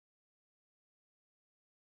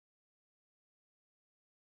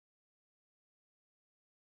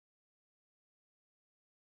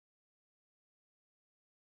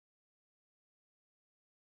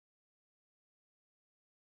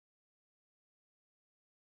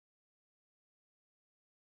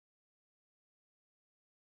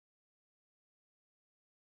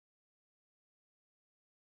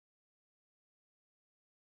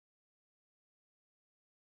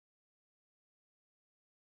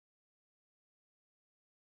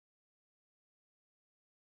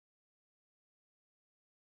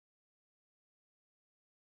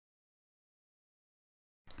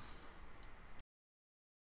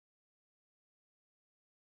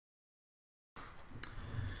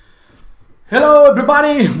Hello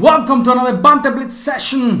everybody, welcome to another Banter blitz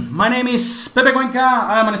session. My name is Pepe Cuenca,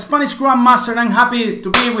 I am a Spanish Grandmaster and I'm happy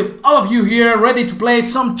to be with all of you here ready to play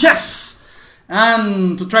some chess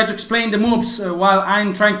and to try to explain the moves while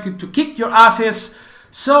I'm trying to kick your asses.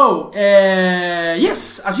 So,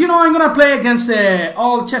 yes, as you know, I'm gonna play against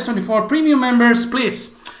all Chess24 premium members.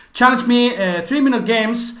 Please challenge me 3-minute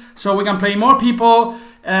games so we can play more people.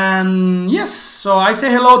 And yes, so I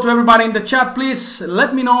say hello to everybody in the chat. Please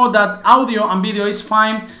let me know that audio and video is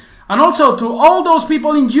fine. And also to all those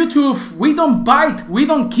people in YouTube, we don't bite, we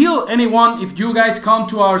don't kill anyone. If you guys come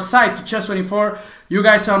to our site, to Chess24, you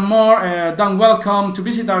guys are more than welcome to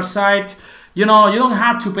visit our site. You know, you don't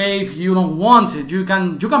have to pay if you don't want it. You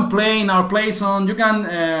can play in our play zone. You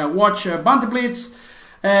can watch Banter Blitz.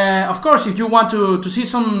 Of course, if you want to see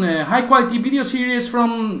some high quality video series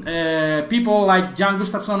from people like Jan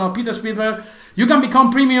Gustafsson or Peter Spielberg, you can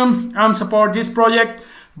become premium and support this project.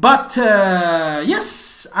 But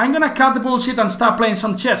yes, I'm gonna cut the bullshit and start playing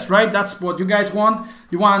some chess, right? That's what you guys want.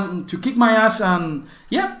 You want to kick my ass, and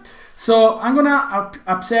yeah. So I'm gonna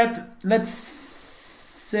upset, let's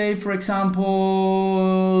say for example,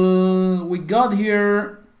 we got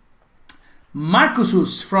here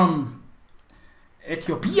Marcusus from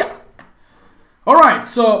Ethiopia. Alright,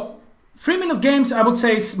 so 3-minute games I would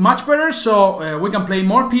say is much better, so we can play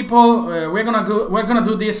more people. We're gonna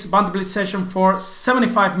do this Banter Blitz session for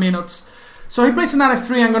 75 minutes. So he plays knight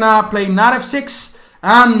f3, I'm gonna play knight f6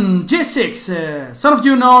 and g6. Some of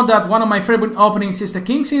you know that one of my favorite openings is the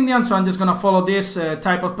King's Indian, so I'm just gonna follow this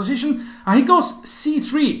type of position. And he goes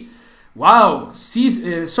c3. Wow,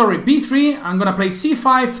 b3. I'm gonna play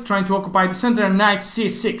c5, trying to occupy the center, and knight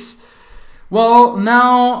c6. Well,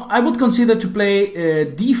 now I would consider to play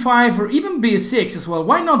d5 or even b6 as well.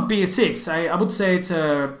 Why not b6? I would say it's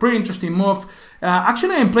a pretty interesting move.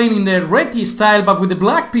 Actually, I'm playing in the Reti style, but with the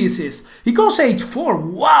black pieces. He goes h4.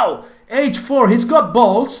 Wow, h4. He's got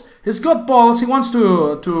balls. He wants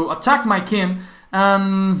to attack my king.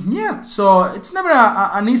 And yeah, so it's never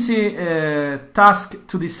an easy task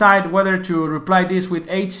to decide whether to reply this with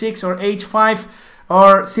h6 or h5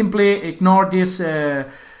 or simply ignore this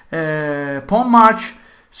pawn march.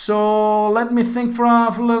 So let me think for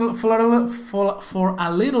a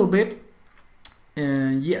little bit.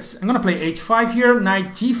 Yes, I'm gonna play h5 here.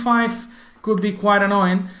 Knight g5 could be quite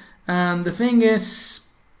annoying. And the thing is,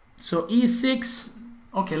 so e6.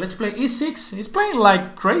 Okay, let's play e6. He's playing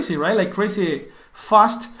like crazy, right? Like crazy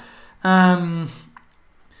fast.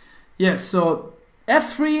 Yes, so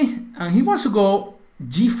f3, and he wants to go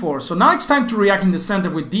g4. So now it's time to react in the center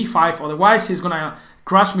with d5. Otherwise, he's gonna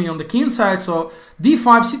crush me on the king side. So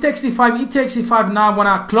d5, c takes d5, e takes d5. Now I want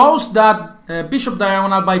to close that bishop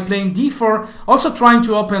diagonal by playing d4, also trying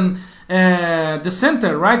to open the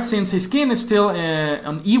center, right, since his king is still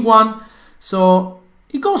on e1. So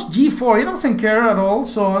he goes g4. He doesn't care at all.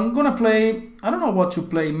 So I'm gonna play, I don't know what to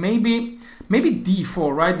play, maybe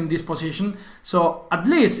d4, right, in this position. So at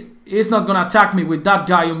least he's not gonna attack me with that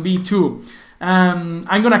guy on b2.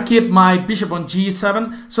 I'm gonna keep my bishop on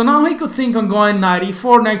g7. So now he could think on going knight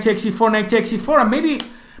e4, knight takes e4, knight takes e4, and maybe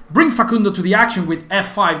bring Facundo to the action with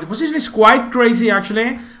f5. The position is quite crazy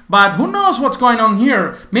actually, but who knows what's going on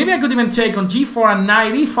here. Maybe I could even take on g4 and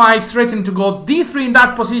knight e5, threatening to go d3 in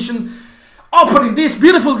that position, opening this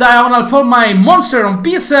beautiful diagonal for my monster on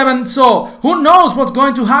b7. So who knows what's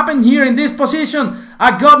going to happen here in this position.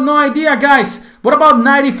 I got no idea, guys. What about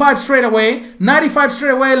knight e5 straight away? Knight e5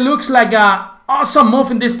 straight away looks like a awesome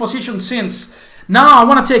move in this position, since now I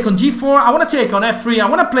want to take on g4, I want to take on f3, I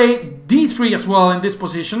want to play d3 as well in this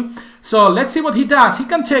position. So let's see what he does. He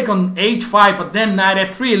can take on h5, but then knight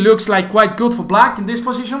f3 looks like quite good for black in this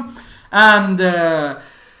position. And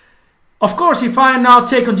of course, if I now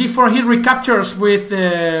take on g4, he recaptures with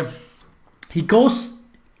he goes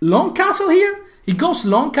long castle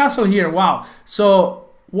here. Wow. So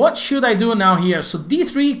what should I do now here? So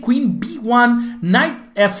d3, queen b1, knight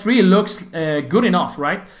f3 looks good enough,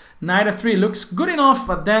 right? Knight f3 looks good enough,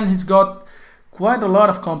 but then he's got quite a lot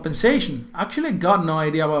of compensation. Actually, got no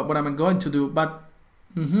idea what I'm going to do, but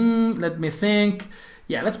let me think.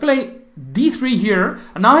 Yeah, let's play d3 here,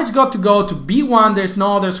 and now he's got to go to b1. There's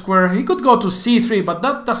no other square. He could go to c3, but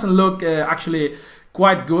that doesn't look actually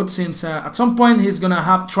quite good, since at some point he's gonna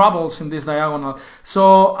have troubles in this diagonal.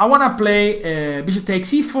 So I want to play bishop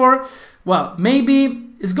takes e4. Well, maybe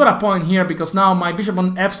it's got a point here, because now my bishop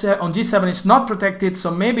on g7 is not protected. So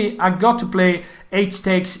maybe I got to play h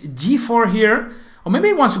takes g4 here, or maybe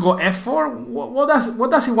he wants to go f4.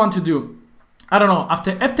 What does he want to do? I don't know.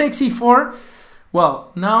 After f takes e4,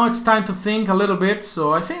 Well, now it's time to think a little bit.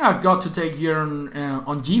 So I think I got to take here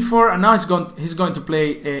on g4, and now he's going to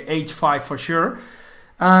play h5 for sure.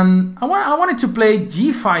 And I wanted to play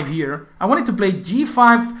g5 here. I wanted to play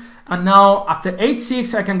g5, and now after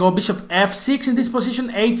h6 I can go bishop f6 in this position.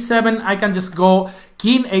 h7 I can just go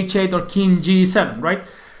king h8 or king g7, right?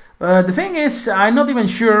 The thing is, I'm not even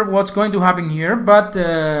sure what's going to happen here, but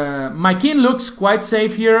my king looks quite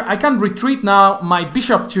safe here. I can retreat now my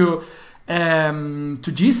bishop to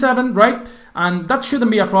g7, right? And that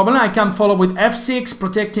shouldn't be a problem. I can follow with f6,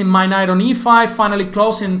 protecting my knight on e5, finally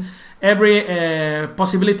closing every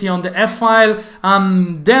possibility on the f file.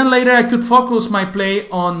 Then later I could focus my play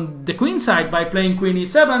on the queen side by playing queen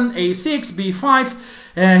e7, a6, b5.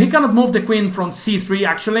 He cannot move the queen from c3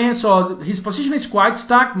 actually, so his position is quite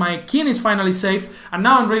stuck. My king is finally safe, and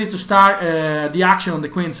now I'm ready to start the action on the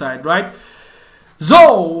queen side, right?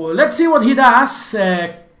 So let's see what he does.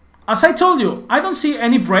 As I told you, I don't see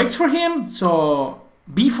any breaks for him, so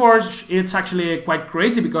b4 it's actually quite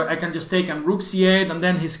crazy because I can just take and rook c8, and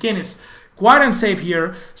then his king is quite unsafe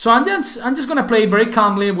here. So I'm just gonna play very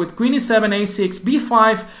calmly with queen e7, a6,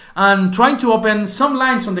 b5, and trying to open some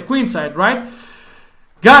lines on the queen side, right?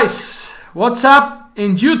 Guys, what's up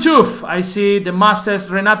in YouTube? I see the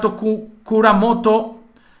masters Renato Kuramoto,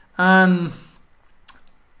 and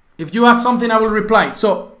if you ask something I will reply.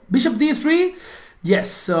 So bishop d3,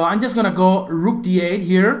 yes, so I'm just gonna go rook d8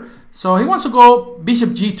 here. So he wants to go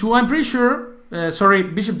bishop g2, I'm pretty sure. Sorry,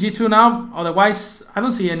 bishop g2 now, otherwise I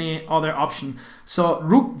don't see any other option. So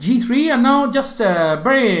rook g3, and now just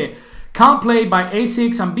very calm play by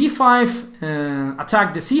a6 and b5,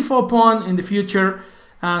 attack the c4 pawn in the future.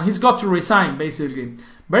 He's got to resign, basically.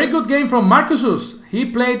 Very good game from Marcusus. He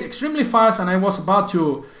played extremely fast, and I was about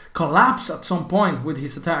to collapse at some point with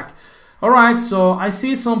his attack. Alright, so I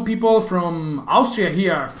see some people from Austria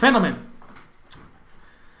here. Phenomen.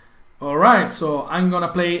 Alright, so I'm gonna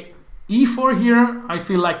play e4 here. I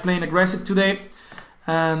feel like playing aggressive today.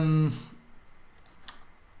 e5,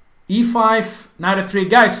 knight f3.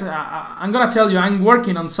 Guys, I'm gonna tell you, I'm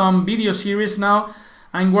working on some video series now.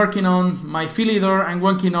 I'm working on my Philidor. I'm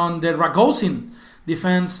working on the Ragozin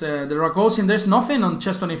defense. The Ragozin, there's nothing on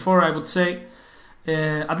chess 24, I would say.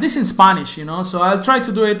 At least in Spanish, you know. So I'll try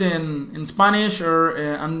to do it in Spanish or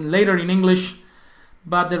and later in English.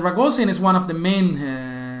 But the Ragozin is one of the main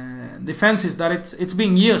defenses that it's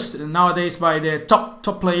being used nowadays by the top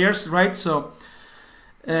players, right? So,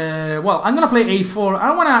 well, I'm gonna play a4.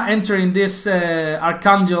 I wanna enter in this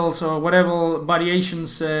archangels or whatever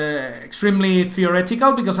variations, extremely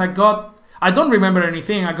theoretical, because I don't remember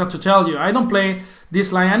anything. I got to tell you, I don't play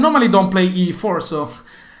this line. I normally don't play e4, so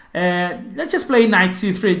let's just play knight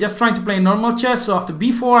c3. Just trying to play normal chess. So after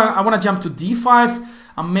b4, I wanna jump to d5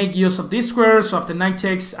 and make use of this square. So after knight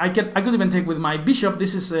takes, I could even take with my bishop.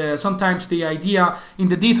 This is sometimes the idea in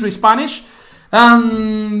the d3 Spanish.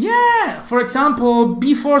 Yeah, for example,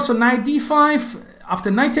 b4, so knight d5.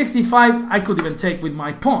 After knight takes d5, I could even take with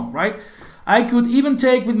my pawn, right? I could even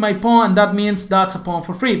take with my pawn, and that means that's a pawn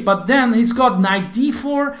for free. But then he's got knight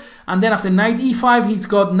d4, and then after knight e5, he's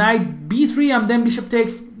got knight b3, and then bishop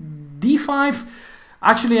takes d5.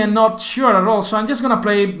 Actually, I'm not sure at all, so I'm just gonna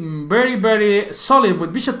play very, very solid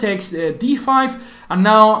with bishop takes d5. And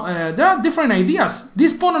now there are different ideas.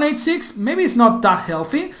 This pawn on h6, maybe it's not that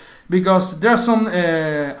healthy, because there are some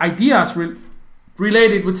ideas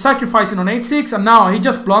related with sacrificing on h6, and now he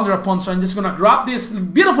just blundered a pawn, so I'm just gonna grab this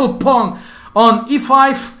beautiful pawn on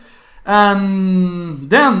e5, and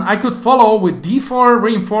then I could follow with d4,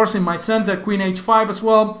 reinforcing my center, queen h5 as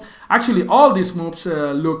well. Actually, all these moves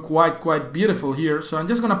look quite beautiful here, so I'm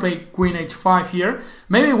just gonna play queen h5 here.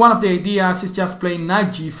 Maybe one of the ideas is just playing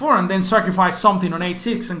knight g4 and then sacrifice something on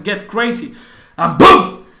h6 and get crazy, and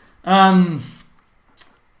boom!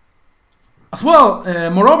 As well,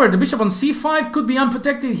 moreover, the bishop on c5 could be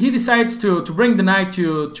unprotected. He decides to bring the knight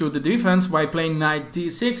to the defense by playing knight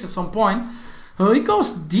d6 at some point. So he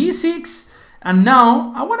goes d6, and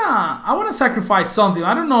now I wanna sacrifice something.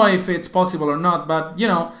 I don't know if it's possible or not, but you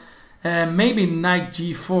know, maybe knight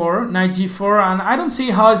g4, and I don't see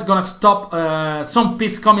how it's gonna stop some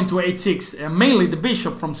piece coming to h6, mainly the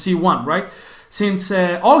bishop from c1, right? Since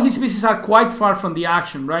all his pieces are quite far from the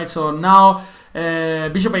action, right? So now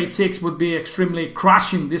bishop h6 would be extremely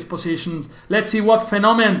crushing this position. Let's see what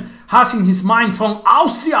Phenomen has in his mind from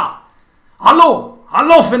Austria. Hallo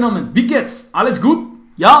Phenomen, wie geht's? Alles gut?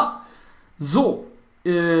 Ja? So,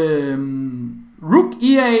 rook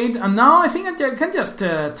e8, and now I think I can just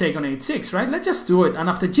take on h6, right? Let's just do it. And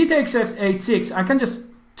after g takes h6, I can just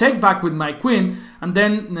take back with my queen, and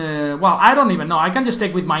then, well, I don't even know. I can just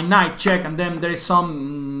take with my knight check, and then there is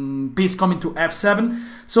some piece coming to f7.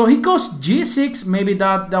 So he goes g6. Maybe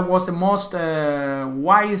that was the most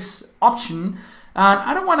wise option. And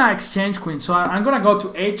I don't want to exchange queen, so I'm going to go to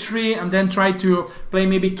h3 and then try to play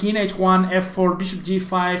maybe king h1, f4, bishop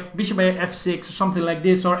g5, bishop f6 or something like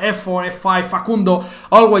this, or f4, f5. Facundo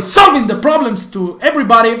always solving the problems to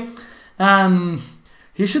everybody. And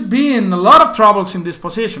he should be in a lot of troubles in this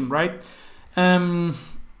position, right? Play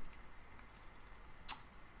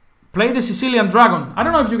the Sicilian Dragon. I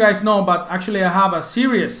don't know if you guys know, but actually I have a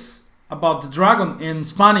series about the dragon in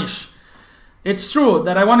Spanish. It's true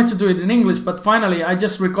that I wanted to do it in English, but finally I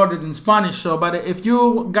just recorded in Spanish. So, but if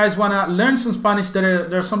you guys wanna learn some Spanish,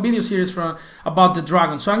 there are some video series about the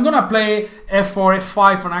dragon. So I'm gonna play f4,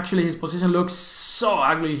 f5, and actually his position looks so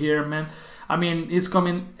ugly here, man. I mean, he's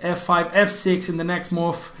coming f5, f6 in the next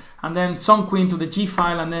move, and then some queen to the g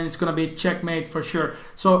file, and then it's gonna be checkmate for sure.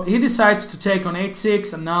 So he decides to take on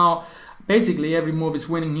h6, and now basically every move is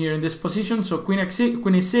winning here in this position. So queen x6,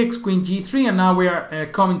 queen e6, queen g3, and now we are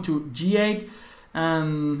coming to g8,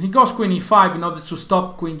 and he goes queen e5 in order to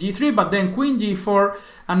stop queen g3, but then queen g4,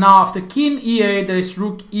 and now after king e8 there is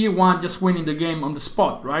rook e1 just winning the game on the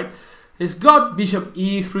spot, right? He's got bishop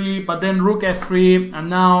e3, but then rook f3, and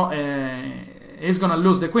now he's gonna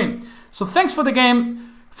lose the queen. So thanks for the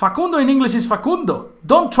game. Facundo in English is Facundo.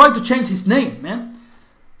 Don't try to change his name, man.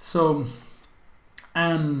 So,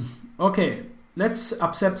 and okay, let's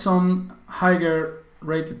accept some higher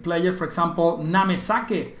rated player. For example,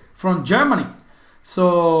 Namesake from Germany.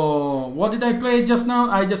 So what did I play just now?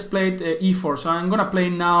 I just played e4. So I'm gonna play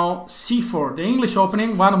now c4, the English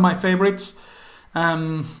opening, one of my favorites.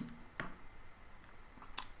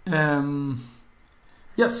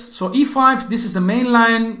 Yes, so e5, this is the main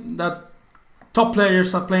line that top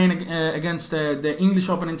players are playing against the English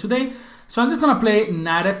opening today. So I'm just gonna play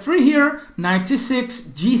knight f3 here, knight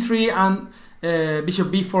c6, g3, and bishop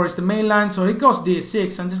b4 is the main line. So he goes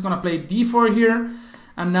d6. I'm just gonna play d4 here,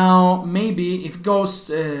 and now maybe if it goes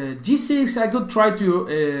g6, I could try to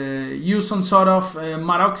use some sort of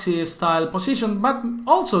Maroczy style position, but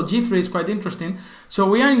also g3 is quite interesting. So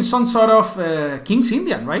we are in some sort of King's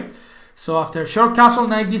Indian, right? So after short castle,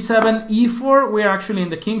 knight d7, e4, we are actually in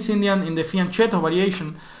the King's Indian, in the fianchetto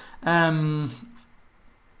variation.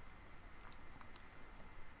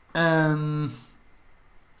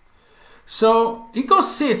 So it goes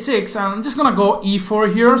c6, and I'm just gonna go e4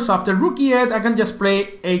 here. So after rook e8, I can just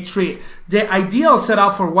play h3. The ideal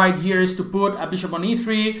setup for white here is to put a bishop on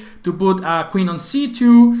e3, to put a queen on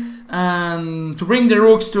c2, and to bring the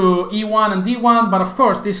rooks to e1 and d1, but of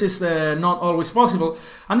course this is not always possible.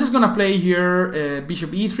 I'm just gonna play here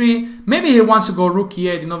bishop e3. Maybe he wants to go rook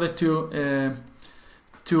e8 in order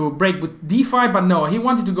to break with d5, but no, he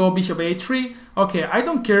wanted to go bishop a3. Okay, I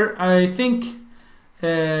don't care. I think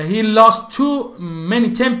he lost too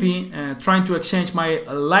many tempi trying to exchange my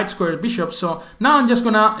light square bishop. So now I'm just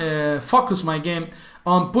gonna focus my game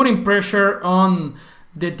on putting pressure on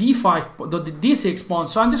the d5, the d6 pawn.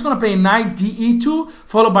 So I'm just gonna play knight de2,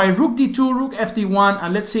 followed by rook d2, rook fd1,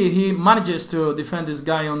 and let's see if he manages to defend this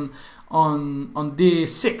guy on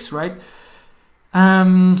d6, right?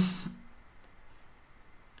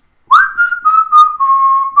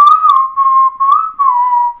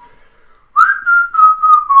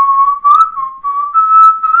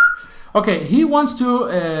 Okay, he wants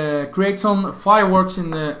to create some fireworks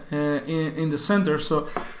in the center. So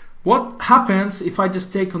what happens if I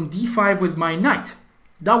just take on d5 with my knight?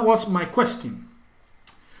 That was my question.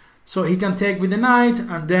 So he can take with the knight,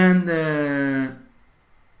 and then the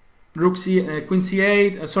rook queen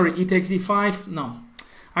c8. Sorry, e takes d5. No,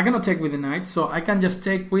 I cannot take with the knight. So I can just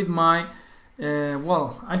take with my.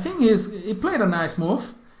 Well, I think he played a nice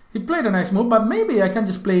move. He played a nice move, but maybe I can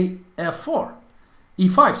just play f4.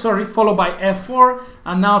 e5, sorry, followed by f4,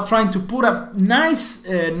 and now trying to put a nice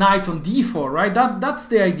knight on d4, right? That's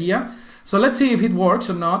the idea. So let's see if it works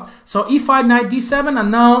or not. So e5, knight d7, and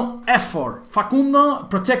now f4. Facundo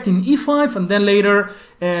protecting e5, and then later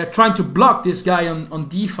trying to block this guy on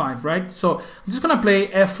d5, right? So I'm just gonna play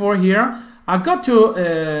f4 here. I got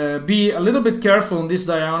to be a little bit careful on this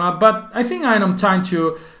diagonal, but I think I am trying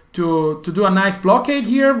to do a nice blockade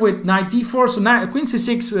here with knight d4. So queen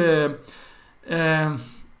c6.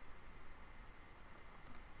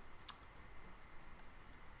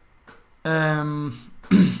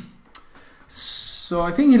 So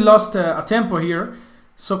I think he lost a tempo here.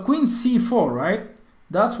 So queen c4, right?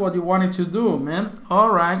 That's what you wanted to do, man.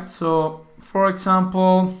 All right. So for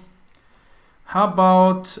example, how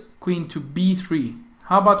about queen to b3?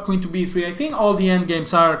 How about queen to b3? I think all the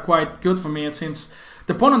endgames are quite good for me, since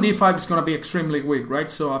the pawn on d5 is going to be extremely weak, right?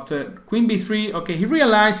 So after queen b3, okay, he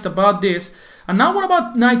realized about this. And now what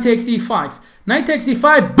about knight takes d5? Knight takes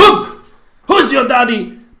d5, boom! Who's your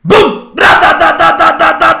daddy? Boom!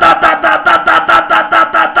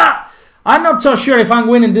 I'm not so sure if I'm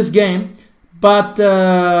winning this game, but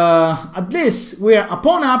at least we're a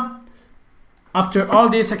pawn up after all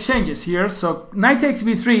these exchanges here. So knight takes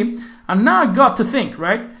b3, and now I got to think,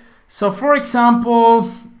 right? So for example,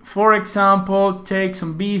 take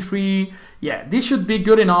some b3. Yeah, this should be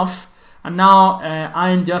good enough. And now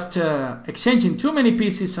I'm just exchanging too many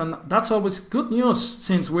pieces, and that's always good news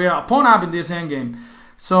since we're a pawn up in this endgame.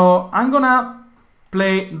 So I'm gonna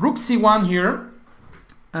play rook c1 here.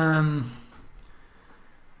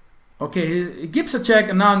 Okay, he gives a check,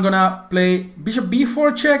 and now I'm gonna play bishop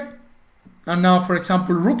b4 check. And now, for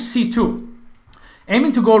example, rook c2.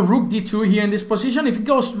 Aiming to go rook d2 here in this position. If it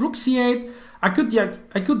goes rook c8, I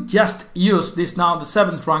could just use this now, the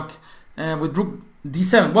 7th rank, with rook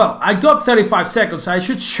d7. Well, I got 35 seconds, so I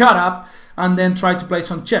should shut up and then try to play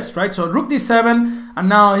some chess, right? So rook d7, and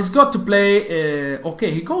now he's got to play,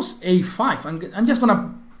 okay, he goes a5. I'm just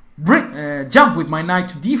gonna jump with my knight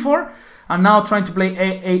to d4, and now trying to play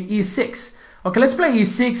e6. Okay, let's play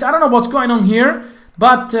e6. I don't know what's going on here,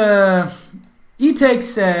 but e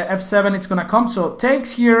takes f7, it's gonna come, so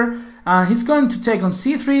takes here. He's going to take on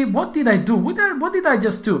c3. What did I do? What did I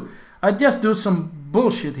just do? I just do some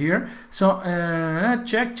bullshit here. So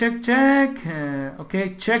check.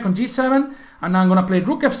 Okay, check on g7, and now I'm gonna play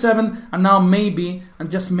rook f7, and now maybe, and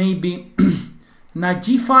just maybe, knight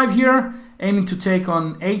g5 here, aiming to take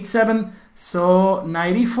on h7. So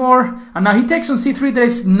knight e4, and now he takes on c3. There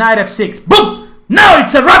is knight f6. Boom! Now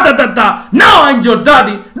it's a ratatata. Now I'm your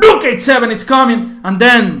daddy. Rook h7 is coming, and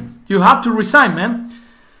then you have to resign, man.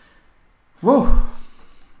 Whoa.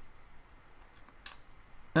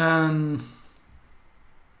 And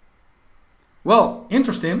well,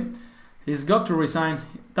 interesting. He's got to resign.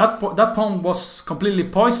 That pawn was completely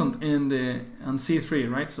poisoned on c3,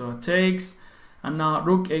 right? So it takes, and now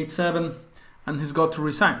rook h7, and he's got to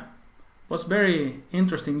resign. Was very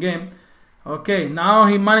interesting game. Okay, now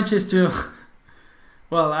he manages to.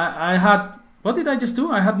 Well, I had. What did I just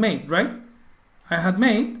do? I had mate, right? I had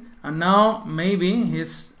mate, and now maybe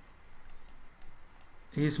he's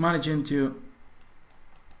managing to.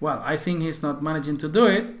 Well, I think he's not managing to do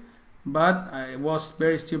it, but I was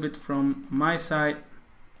very stupid from my side.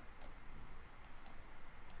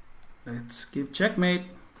 Let's give checkmate.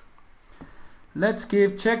 Let's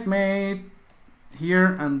give checkmate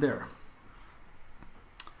here and there.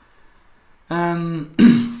 And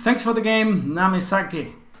thanks for the game,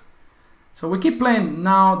 Namisaki. So we keep playing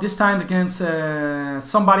now, this time against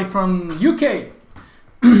somebody from UK.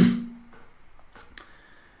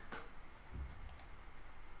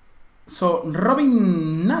 So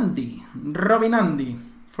Robin Nandi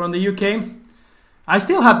from the UK. I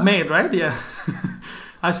still have made, right? Yeah.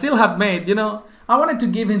 I still have made, you know. I wanted to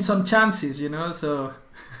give him some chances, you know. So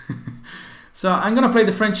so I'm gonna play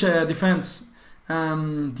the French defense.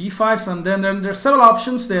 D5s, and then there's several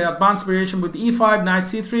options. The advanced variation with e5, knight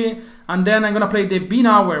c3, and then I'm gonna play the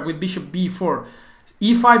Binauer with bishop b4.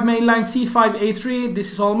 E5 main line, c5, a3.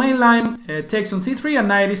 This is all main line. Takes on c3 and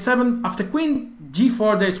knight e7. After queen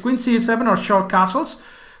g4, there's queen c7 or short castles,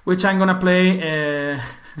 which I'm gonna play.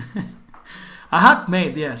 I had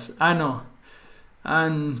made, yes, I know.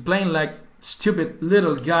 I'm playing like stupid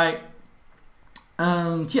little guy.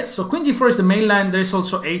 Yes, so queen g4 is the main line. There is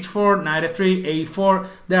also h4, knight f3, a4.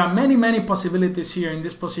 There are many possibilities here in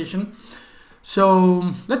this position.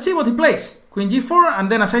 So let's see what he plays. Queen g4, and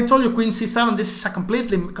then as I told you, queen c7. This is a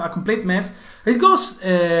complete mess. It goes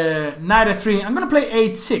knight f3. I'm gonna play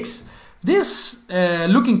h6. This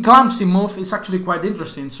looking clumsy move is actually quite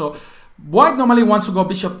interesting. So white normally wants to go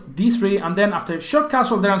bishop d3, and then after short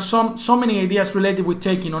castle there are so many ideas related with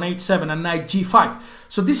taking on h7 and knight g5.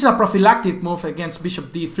 So this is a prophylactic move against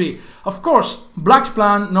bishop d3. Of course, black's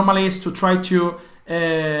plan normally is to try to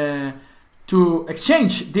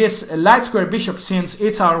exchange this light square bishop, since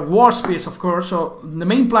it's our worst piece, of course. So the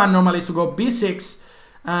main plan normally is to go b6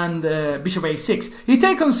 and bishop a6. He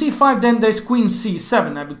takes on c5, then there's queen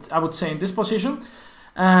c7, I would say, in this position.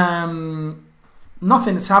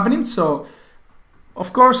 Nothing is happening, so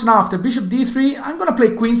of course now after bishop d3 I'm gonna play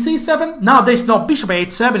queen c7. Now there's no bishop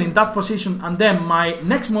h7 in that position, and then my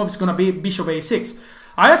next move is gonna be bishop a6.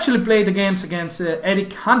 I actually played the games against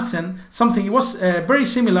Eric Hansen. Something, it was very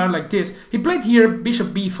similar like this. He played here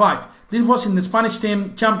bishop b5. This was in the Spanish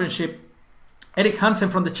team championship. Eric Hansen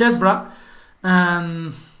from the Chessbra,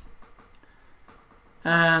 and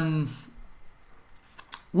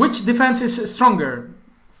which defense is stronger?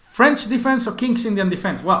 French defense or King's Indian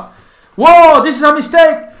defense? Well, whoa, this is a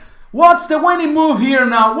mistake. What's the winning move here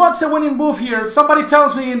now? What's the winning move here? Somebody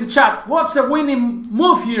tells me in the chat. What's the winning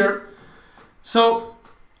move here? So,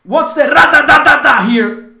 what's the ra-da-da-da-da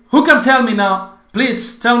here? Who can tell me now?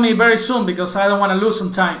 Please tell me very soon because I don't want to lose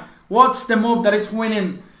some time. What's the move that it's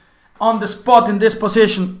winning on the spot in this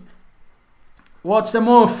position? What's the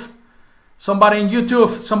move? Somebody in YouTube,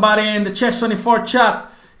 somebody in the Chess24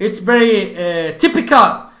 chat. It's very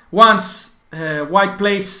typical. Once white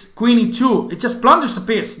plays Queen E2, it just plunders a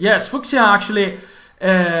piece. Yes, Fuchsia actually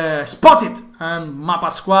spotted. And Ma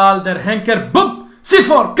Pascual, Der Henker, boom!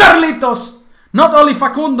 C4, Carlitos! Not only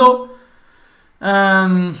Facundo.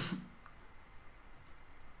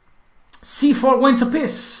 C4 wins a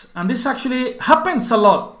piece, and this actually happens a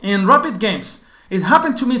lot in rapid games. It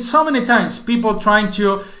happened to me so many times. People trying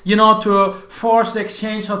to, to force the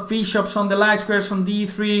exchange of bishops on the light squares on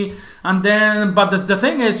d3, and then, but the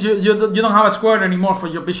thing is, you don't have a square anymore for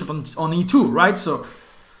your bishop on e2, right? So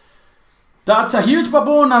that's a huge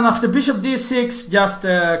baboon, and after bishop d6, just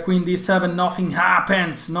queen d7, nothing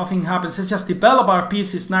happens. Nothing happens. Let's just develop our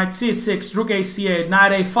pieces. Knight c6, rook a8,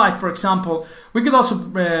 knight a5, for example. We could also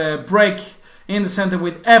break in the center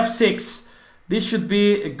with f6. This should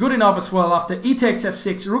be good enough as well. After e takes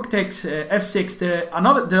f6, rook takes f6. The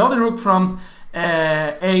other rook from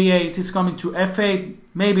a8 is coming to f8,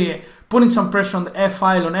 maybe putting some pressure on the f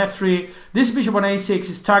file on f3. This bishop on a6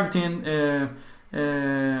 is targeting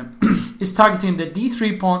the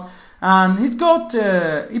d3 pawn, and he's got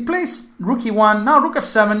he plays rook e1. Now rook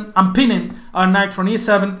f7. I'm pinning our knight from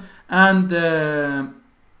e7, and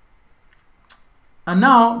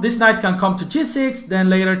now this knight can come to g6, then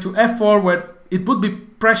later to f4, where it would be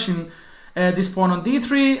pressing this pawn on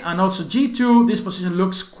d3, and also g2. This position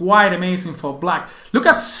looks quite amazing for black. Look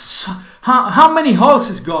at how many holes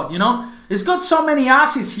it's got, It's got so many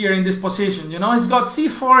asses here in this position, It's got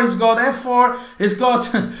c4, it's got f4, it's got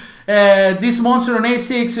this monster on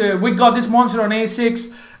a6, we got this monster on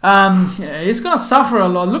a6. It's gonna suffer a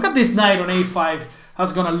lot. Look at this knight on a5, how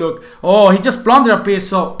it's gonna look. Oh, he just blundered a piece,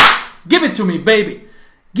 so give it to me, baby.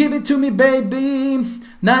 Give it to me, baby.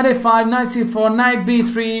 Knight a5, knight c4, knight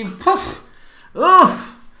b3. Poof.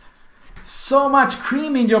 Oof. So much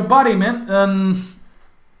cream in your body, man.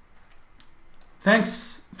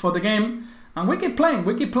 Thanks for the game. And we keep playing.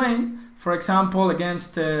 We keep playing. For example,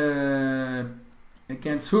 against who?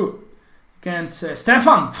 Against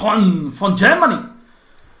Stefan from Germany.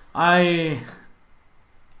 I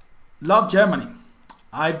love Germany.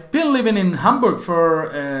 I've been living in Hamburg for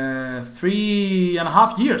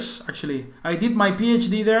 3.5 years, actually. I did my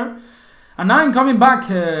PhD there, and now I'm coming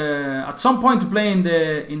back at some point to play in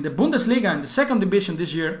the Bundesliga, in the second division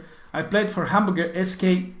this year. I played for Hamburger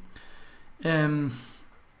SK 2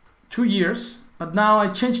 years, but now I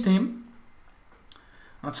changed team.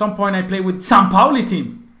 At some point I played with St. Pauli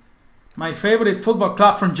team, my favorite football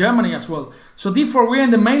club from Germany as well. So d4, we're in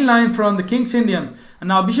the main line from the King's Indian, and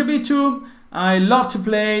now bishop e2. I love to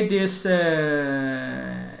play this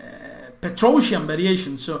Petrosian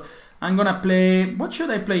variation, so I'm gonna play. What should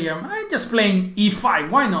I play here? I'm just playing e5.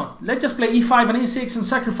 Why not? Let's just play e5 and e6 and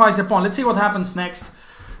sacrifice the pawn. Let's see what happens next.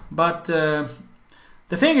 But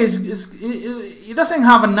the thing is it doesn't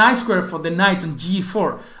have a nice square for the knight on g4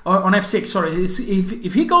 or on f6. Sorry,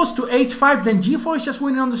 if he goes to h5, then g4 is just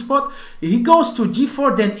winning on the spot. If he goes to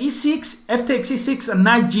g4, then e6, f takes e6, and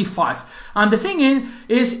knight g5. And the thing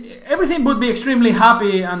is everything would be extremely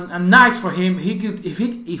happy and nice for him. He could if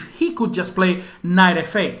he could just play knight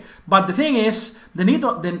f8. But the thing is the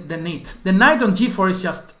knight on g4 is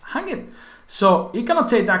just hanging. So he cannot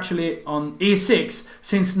take actually on e6,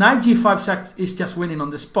 since knight g5 is just winning on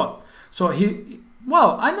the spot. So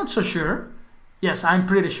I'm not so sure. Yes, I'm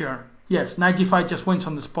pretty sure. Yes, knight g5 just wins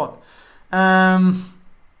on the spot.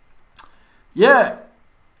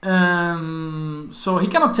 So he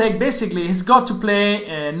cannot take, basically, he's got to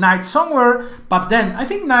play knight somewhere, but then I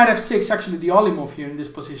think knight f6 is actually the only move here in this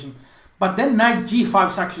position. But then knight g5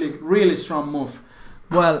 is actually a really strong move.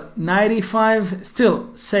 Well, knight e5 still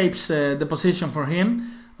saves the position for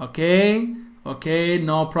him. Okay,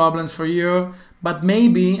 no problems for you. But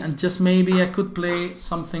maybe, and just maybe, I could play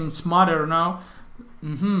something smarter now.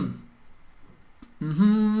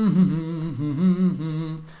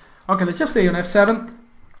 Okay, let's just stay on f7.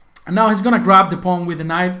 And now he's gonna grab the pawn with the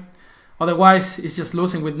knight. Otherwise, he's just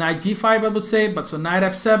losing with knight g5, I would say. But so knight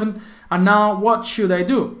f7. And now, what should I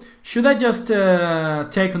do? Should I just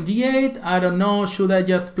take on d8? I don't know. Should I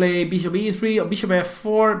just play bishop e3 or bishop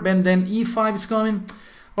f4? Then e5 is coming.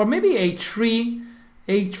 Or maybe a3,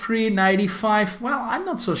 knight e5. Well, I'm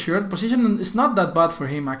not so sure. The position is not that bad for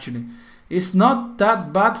him, actually. is not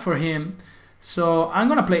that bad for him. So I'm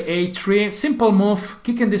gonna play a3, simple move,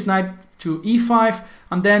 kicking this knight to e5,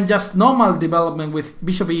 and then just normal development with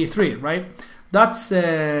bishop e3, right? That's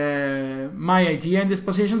my idea in this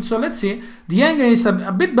position. So let's see. The endgame is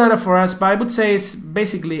a bit better for us, but I would say it's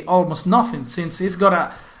basically almost nothing, since he's got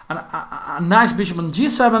a nice bishop on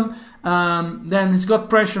g7, then he's got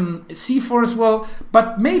pressure on c4 as well.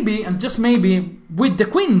 But maybe, and just maybe, with the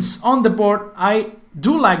queens on the board, I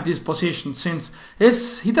do like this position, since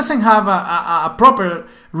he doesn't have a proper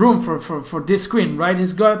room for this queen, right?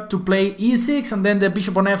 He's got to play e6, and then the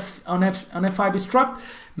bishop on f5 is trapped.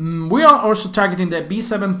 We are also targeting the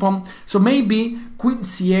b7 pawn, so maybe queen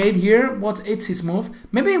c8 here. It's his move?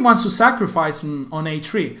 Maybe he wants to sacrifice on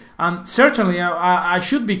a3, and certainly I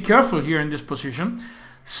should be careful here in this position.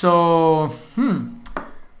 So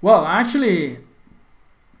well, actually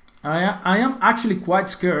I am actually quite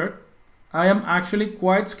scared.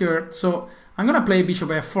 So I'm gonna play bishop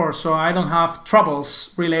f4, so I don't have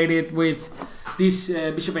troubles related with this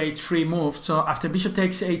bishop a3 move. So after bishop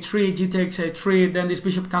takes a3, g takes a3, then this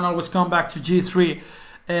bishop can always come back to g3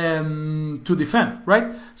 to defend,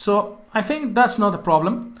 right? So I think that's not a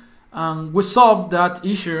problem. We solved that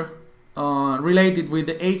issue related with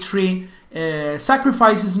the a3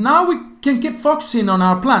 sacrifices. Now we can keep focusing on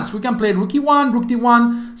our plans. We can play rook e1, rook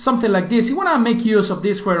d1, something like this. You want to make use of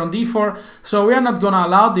this square on d4, so we are not going to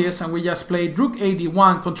allow this, and we just played rook a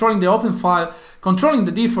d1, controlling the open file, controlling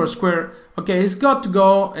the d4 square. Okay, he's got to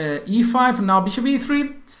go e5, now bishop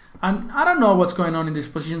e3, and I don't know what's going on in this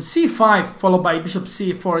position. c5 followed by bishop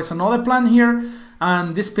c4 is another plan here,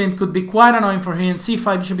 and this pin could be quite annoying for him.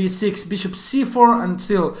 c5, bishop e6, bishop c4, and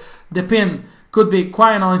still the pin could be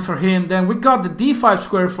quite annoying for him. Then we got the d5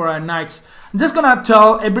 square for our knights. I'm just gonna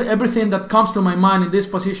tell everything that comes to my mind in this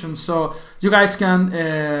position, so you guys can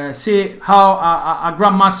see how a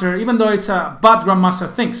grandmaster, even though it's a bad grandmaster,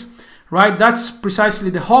 thinks, right? That's precisely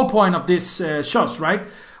the whole point of this shows, right?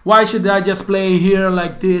 Why should I just play here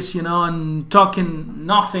like this, you know, and talking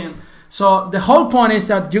nothing? So the whole point is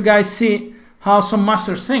that you guys see how some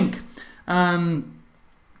masters think.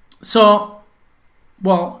 So,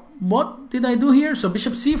 well, what did I do here? So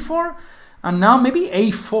bishop c4, and now maybe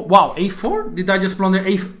a4. Wow, a4? Did I just blunder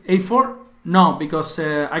a4? No, because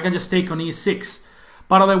I can just take on e6.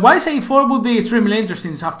 But otherwise, a4 would be extremely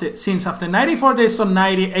interesting, since after knight e4 there's some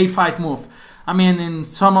knight a5 move. I mean, in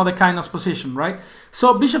some other kind of position, right?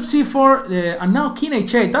 So bishop c4, and now king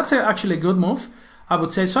h8. That's actually a good move, I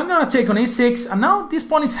would say. So I'm gonna take on e6, and now this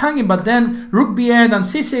pawn is hanging, but then rook b8 and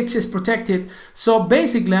c6 is protected. So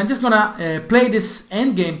basically, I'm just gonna play this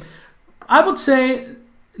endgame. I would say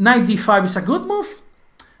knight d5 is a good move,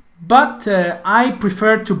 but I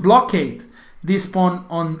prefer to blockade this pawn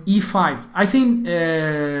on e5. I think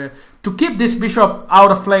to keep this bishop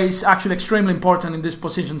out of play is actually extremely important in this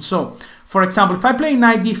position. So, for example, if I play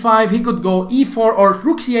knight d5, he could go e4 or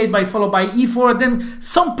rook c8 followed by e4. Then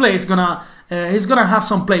some play is he's gonna have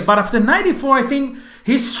some play. But after knight e4, I think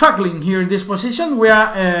he's struggling here in this position. We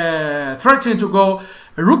are threatening to go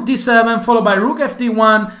rook d7 followed by rook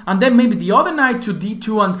fd1, and then maybe the other knight to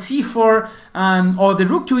d2 and c4, or the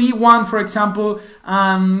rook to e1, for example.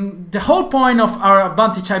 The whole point of our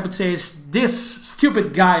advantage, I would say, is this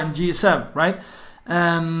stupid guy on g7, right?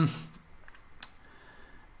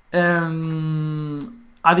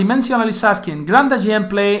 Adimensional is asking, Granda GM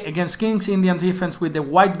play against King's Indian defense with the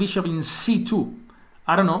white bishop in c2.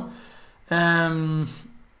 I don't know.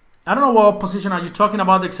 I don't know what position are you talking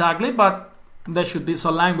about exactly, but there should be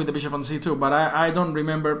some line with the bishop on c2, but I don't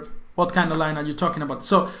remember what kind of line are you talking about.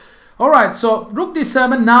 So, alright, so rook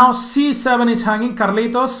d7, now c7 is hanging.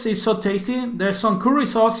 Carlitos is so tasty. There's some curry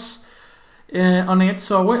sauce on it,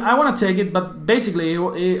 so I want to take it, but basically,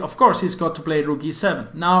 of course, he's got to play rook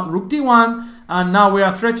e7. Now rook d1, and now we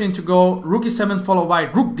are threatening to go rook e7 followed by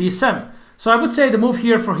rook d7. So I would say the move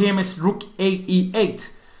here for him is rook e8.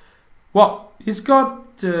 Well, he's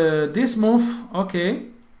got this move, okay.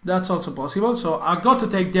 That's also possible. So I got to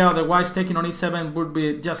take there, otherwise taking on e7 would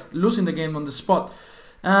be just losing the game on the spot.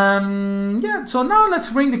 Yeah, so now let's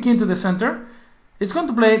bring the king to the center. It's going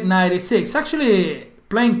to play knight e6. Actually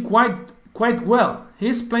playing quite well.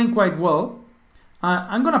 He's playing quite well.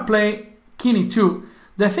 I'm going to play king e2.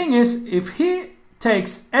 The thing is, if he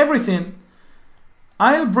takes everything,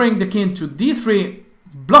 I'll bring the king to d3,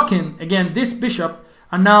 blocking again this bishop.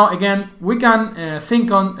 And now again we can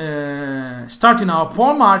think on starting our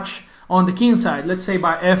pawn march on the king side. Let's say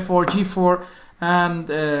by f4, g4, and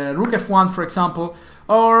rook f1, for example.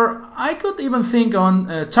 Or I could even think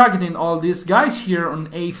on targeting all these guys here on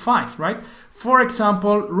a5, right? For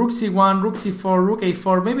example, rook c1, rook c4, rook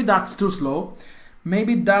a4. Maybe that's too slow.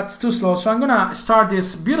 maybe that's too slow. So I'm gonna start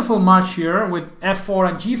this beautiful march here with f4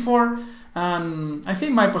 and g4. And I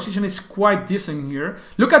think my position is quite decent here.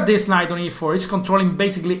 Look at this knight on e4. It's controlling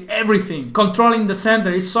basically everything. Controlling the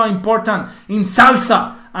center is so important in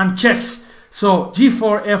salsa and chess. So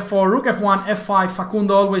g4, f4, rook f1, f5.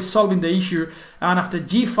 Facundo always solving the issue. And after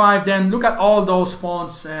g5, then look at all those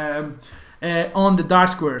pawns on the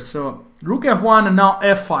dark square. So rook f1 and now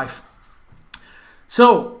f5.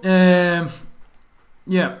 So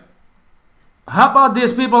yeah. How about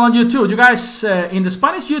these people on YouTube? You guys in the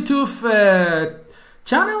Spanish YouTube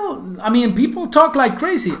channel, I mean, people talk like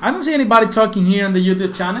crazy. I don't see anybody talking here on the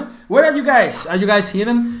YouTube channel. Where are you guys? Are you guys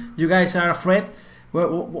hidden? You guys are afraid?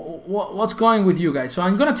 What's going with you guys? So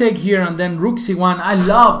I'm gonna take here and then rook c1. I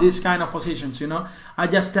love this kind of positions, you know. I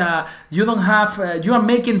just you don't have you are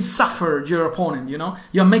making suffer your opponent, you know.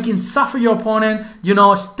 You're making suffer your opponent, you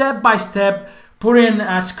know, step by step, putting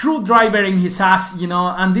a screwdriver in his ass, you know.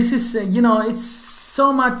 And this is you know, it's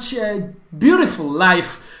so much beautiful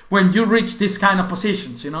life when you reach this kind of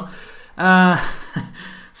positions, you know.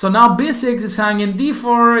 So now b6 is hanging,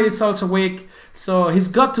 d4 is also weak. So he's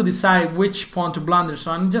got to decide which pawn to blunder.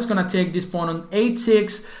 So I'm just gonna take this pawn on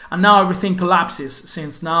h6, and now everything collapses,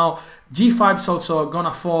 since now g5 is also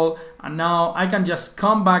gonna fall, and now I can just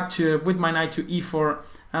come back to with my knight to e4,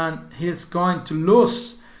 and he's going to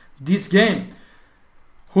lose this game.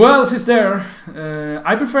 Who else is there?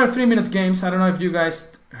 I prefer 3-minute games. I don't know if you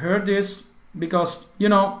guys heard this, because you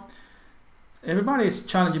know everybody is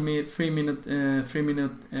challenging me at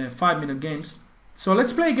 5-minute games. So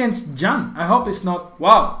let's play against Jan. I hope it's not...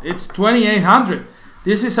 Wow, it's 2800.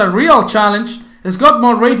 This is a real challenge. It's got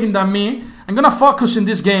more rating than me. I'm gonna focus in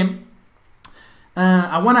this game.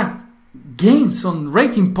 I wanna gain some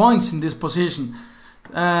rating points in this position.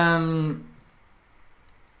 Are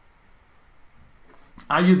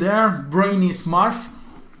you there, Brainy Smurf?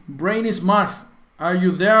 Brainy Smurf, are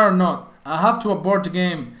you there or not? I have to abort the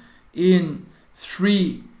game in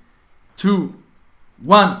 3, 2,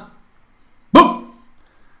 1. Boom!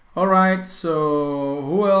 Alright, so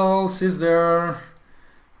who else is there?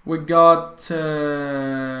 We got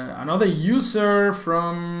another user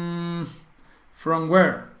from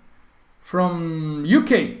where? From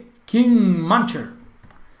UK, King Muncher.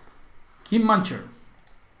 King Muncher.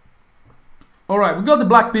 Alright, we got the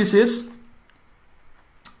black pieces.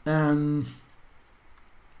 And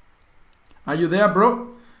are you there, bro?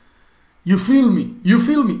 You feel me? You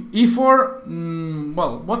feel me? E4.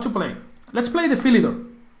 Well, what to play? Let's play the Philidor.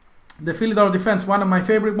 The Philidor defense, one of my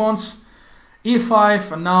favorite ones.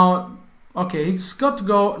 E5, and now, okay, he's got to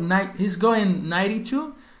go knight. He's going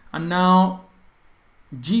 92, and now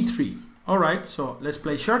G3. All right, so let's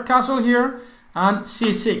play short castle here and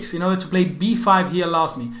C6 in order to play B5. He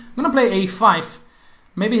allows me. I'm gonna play A5.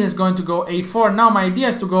 Maybe he's going to go A4. Now my idea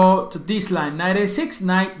is to go to this line, knight A6,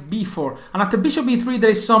 knight B4, and after bishop B3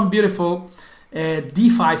 there is some beautiful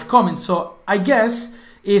D5 coming. So I guess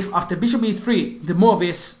if after bishop B3 the move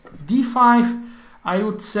is D5, I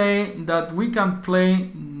would say that we can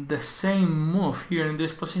play the same move here in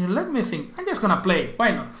this position. Let me think. I'm just gonna play it.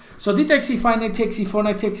 Why not? So D takes E5, knight takes E4,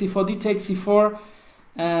 knight takes E4, D takes E4,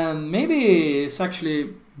 and maybe it's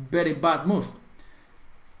actually very bad move.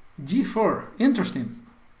 G4, interesting.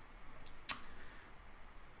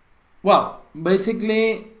 Well,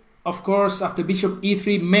 basically, of course, after bishop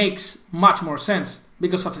E3 makes much more sense,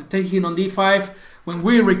 because after taking on D5, when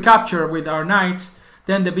we recapture with our knights,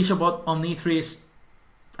 then the bishop on E3 is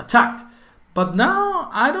attacked. But now,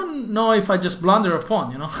 I don't know if I just blunder a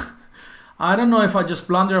pawn, you know. I don't know if I just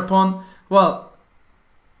blunder a pawn. Well,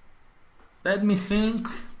 let me think.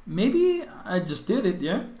 Maybe I just did it,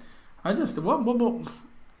 yeah. I just...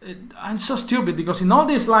 I'm so stupid, because in all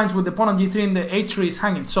these lines with the pawn on G3 and the H3 is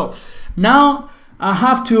hanging. So, now I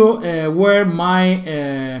have to wear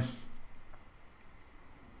my...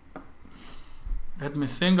 let me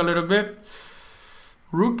think a little bit.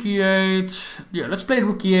 Rook E8. Yeah, let's play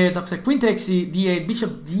Rook E8. After Queen takes D8,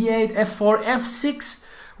 Bishop D8, F4, F6.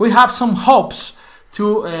 We have some hopes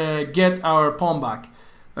to get our pawn back.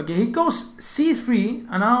 Okay, he goes C3,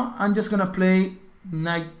 and now I'm just gonna play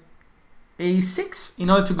Knight A6 in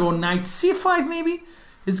order to go Knight C5 maybe.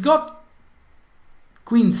 It's got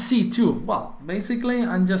Queen C2. Well, basically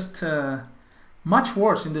I'm just much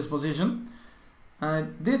worse in this position. I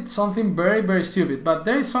did something very, very stupid, but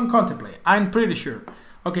there is some contemplate. I'm pretty sure.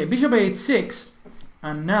 Okay, Bishop A6,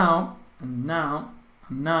 and now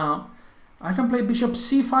I can play Bishop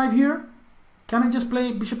C5 here. Can I just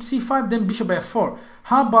play Bishop C5, then Bishop F4?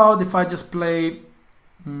 How about if I just play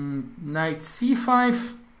Knight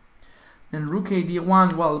C5, then Rook A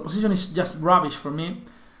D1? Well, the position is just rubbish for me.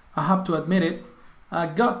 I have to admit it. I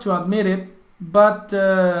got to admit it. But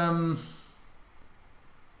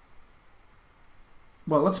well,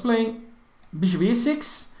 let's play bishop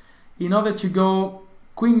e6 in order to go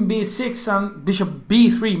queen b6 and bishop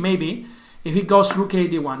b3 maybe. If he goes rook a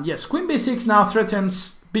d1, yes, queen b6 now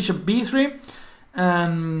threatens bishop b3.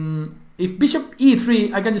 If bishop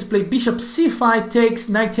e3, I can just play bishop c5 takes,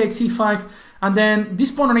 knight takes e5, and then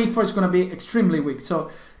this pawn on e4 is going to be extremely weak.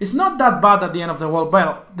 So it's not that bad at the end of the world.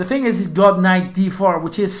 Well, the thing is, it got knight d4,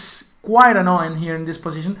 which is quite annoying here in this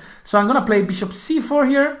position. So I'm going to play bishop c4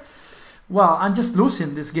 here. Well, I'm just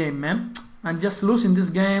losing this game, man. I'm just losing this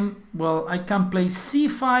game. Well, I can play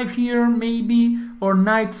c5 here maybe, or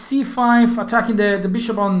knight c5, attacking the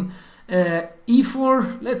bishop on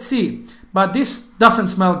e4. Let's see. But this doesn't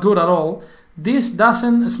smell good at all. This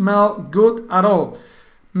doesn't smell good at all.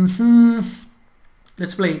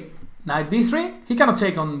 Let's play knight b3. He cannot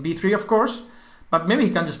take on b3, of course. But maybe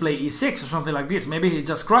he can just play e6 or something like this. Maybe he's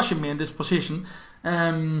just crushing me in this position.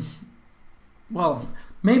 Well,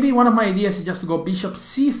 maybe one of my ideas is just to go bishop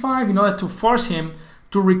c5 in order to force him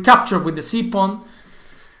to recapture with the c pawn.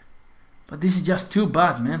 But this is just too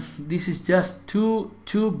bad, man. This is just too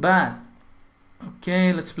bad.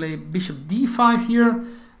 Okay, let's play bishop d5 here.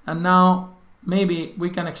 And now maybe we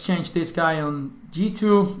can exchange this guy on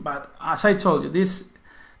g2. But as I told you, this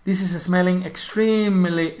is smelling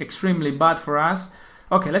extremely bad for us.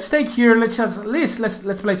 Okay, let's take here. Let's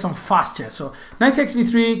play some fast chess. So knight takes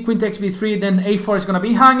b3, queen takes b3, then a4 is gonna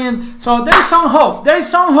be hanging. So there is some hope. There is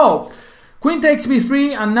some hope. Queen takes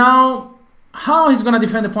b3, and now how he's gonna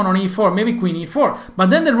defend the pawn on e4? Maybe queen e4. But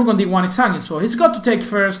then the rook on d1 is hanging. So he's got to take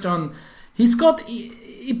first on. He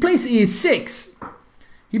plays e6.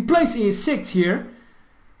 He plays e6 here,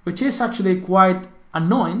 which is actually quite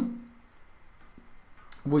annoying.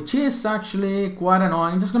 I'm just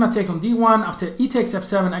gonna take on d1. After e takes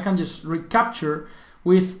f7, I can just recapture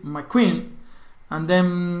with my queen, and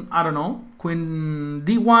then I don't know, queen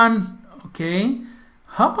d1. Okay,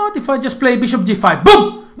 how about if I just play bishop g5?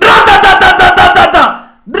 Boom!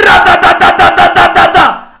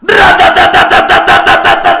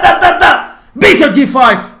 Bishop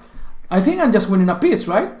g5. I think I'm just winning a piece,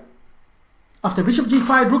 right? After bishop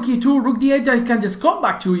g5, rook e2, rook d8, I can just come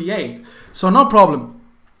back to e8. So no problem.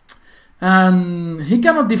 And he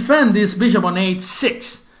cannot defend this bishop on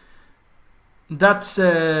h6. That's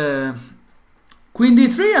queen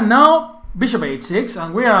d3, and now bishop h6,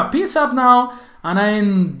 and we are a piece up now, and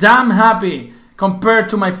I'm damn happy compared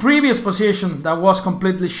to my previous position that was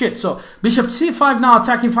completely shit. So bishop c5 now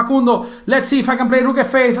attacking Facundo. Let's see if I can play rook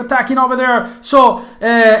f8 attacking over there. So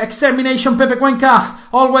extermination Pepe Cuenca,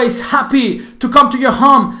 always happy to come to your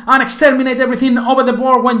home and exterminate everything over the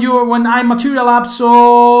board when I material up.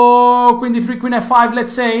 So queen d3, queen f5,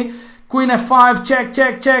 let's say. Queen f5,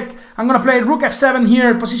 check. I'm gonna play rook f7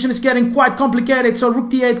 here. Position is getting quite complicated. So rook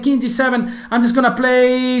d8, king g7. I'm just gonna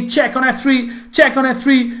play check on f3, check on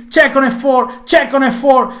f3, check on f4, check on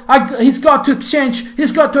f4. He's got to exchange.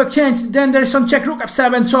 Then there's some check rook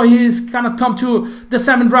f7. So he's cannot come to the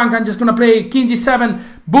 7th rank. I'm just gonna play king g7.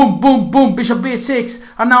 Boom. Bishop b6.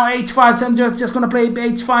 And now h5. I'm just gonna play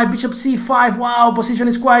h5. Bishop c5. Wow, position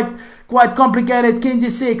is quite complicated. King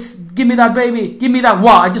g6. Give me that, baby. Give me that.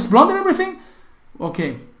 Wow, I just blundered everything.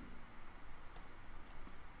 Okay.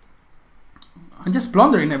 I'm just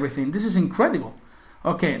blundering everything. This is incredible.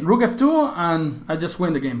 Okay, rook f2, and I just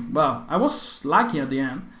win the game. Well, I was lucky at the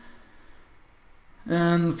end.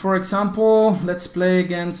 And for example, let's play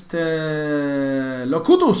against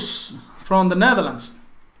Locutus from the Netherlands.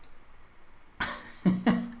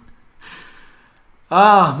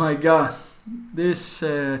 Oh my god. This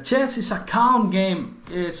chess is a calm game.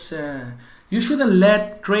 It's you shouldn't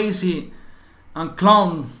let crazy and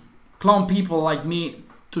clown people like me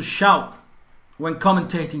to shout when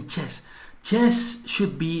commentating chess. Chess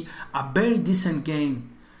should be a very decent game,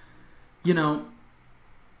 you know,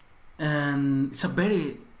 and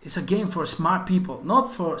it's a game for smart people,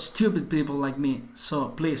 not for stupid people like me. So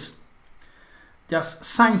please, just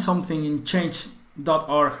sign something in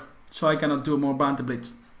change.org so I cannot do more Banter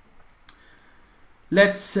Blitz.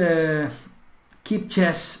 Let's keep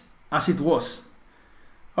chess as it was.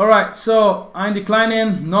 Alright, so I'm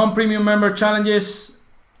declining non-premium member challenges.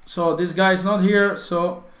 So this guy is not here,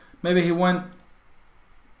 so maybe he went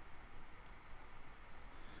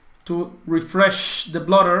to refresh the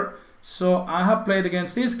blotter. So I have played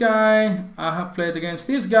against this guy, I have played against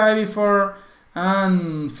this guy before,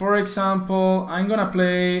 and for example, I'm gonna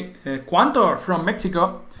play Quantor from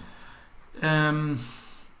Mexico.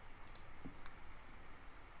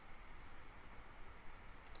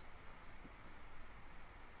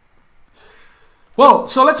 Well,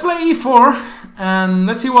 so let's play e4, And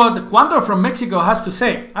let's see what Quanto from Mexico has to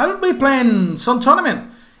say. I'll be playing some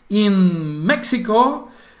tournament in Mexico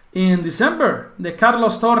in December, the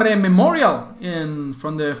Carlos Torre Memorial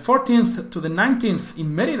from the 14th to the 19th in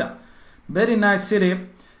Mérida. Very nice city.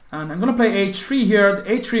 And I'm going to play h3 here. The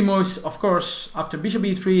h3 moves, of course, after bishop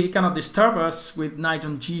e3, he cannot disturb us with knight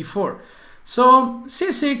on g4. So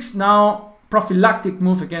c6, now prophylactic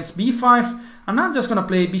move against b5. And I'm just going to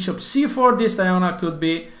play bishop c4. This diagonal could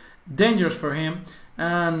be dangerous for him.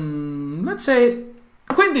 And let's say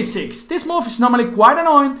queen d6. This move is normally quite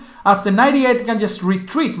annoying. After knight e8, I can just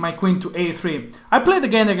retreat my queen to a3. I played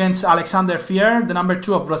again against Alexander Fier, the number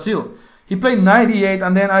 2 of Brazil. He played knight e8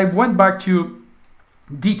 and then I went back to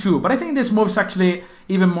d2. But I think this move is actually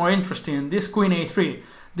even more interesting. This queen a3.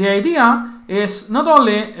 The idea is not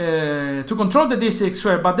only to control the d6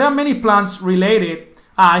 square, but there are many plans related.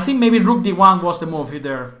 I think maybe rook d1 was the move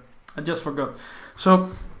there. I just forgot. So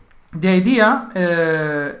the idea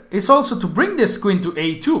is also to bring this queen to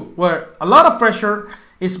a2, where a lot of pressure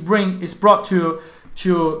is brought to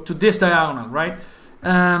this diagonal, right?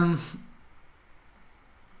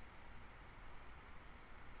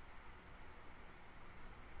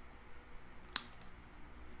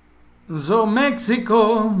 So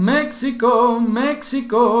Mexico. I'm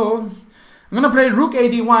gonna play rook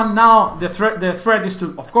ad1 now. The threat is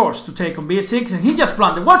to, of course, to take on b6, and he just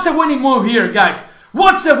planted. What's the winning move here, guys?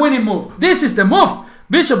 What's the winning move? This is the move.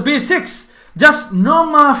 Bishop b6. Just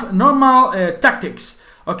normal tactics.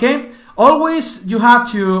 Okay. Always you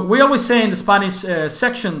have to. We always say in the Spanish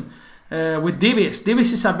section with Divis.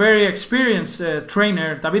 Divis is a very experienced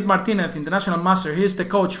trainer. David Martinez, international master. He's the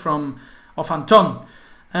coach of Anton.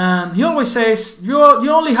 And he always says you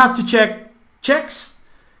only have to check checks,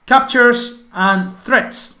 captures, and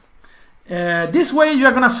threats. This way you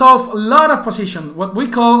are going to solve a lot of positions, what we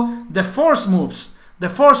call the force moves. The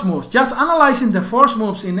force moves. Just analyzing the force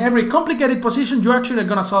moves in every complicated position, you're actually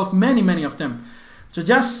going to solve many of them. So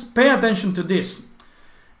just pay attention to this.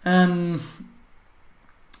 And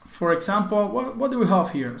for example, what do we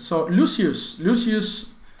have here? So Lucius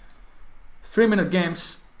 3-minute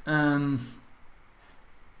games, and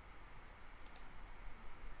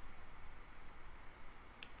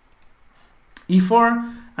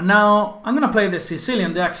e4, and now I'm gonna play the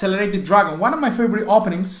Sicilian, the accelerated dragon, one of my favorite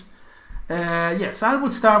openings. Yes, I will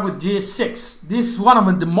start with g6. This is one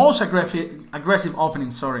of the most aggressive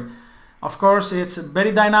openings. Sorry, of course it's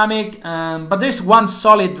very dynamic, but there's one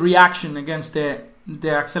solid reaction against the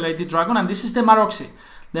accelerated dragon, and this is the Maroczy.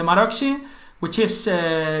 The Maroczy, which is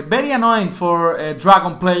very annoying for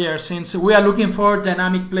dragon players, since we are looking for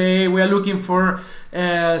dynamic play. We are looking for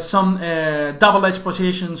some double-edged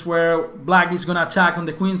positions where black is going to attack on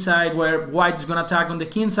the queen side, where white is going to attack on the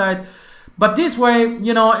king side. But this way,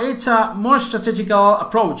 it's a more strategical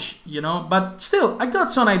approach, But still, I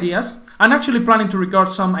got some ideas. I'm actually planning to record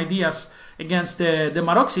some ideas against the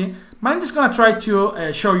Maroczy, but I'm just going to try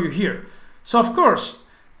to show you here. So, of course,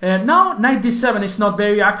 now knight d7 is not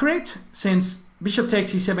very accurate, since bishop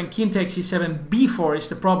takes e7, king takes e7, b4 is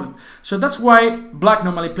the problem. So that's why black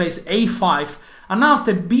normally plays a5. And now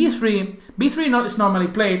after b3 is normally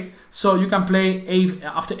played, so you can play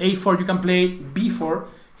after a4 you can play b4.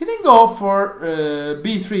 He didn't go for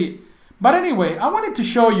b3. But anyway, I wanted to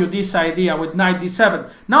show you this idea with knight d7.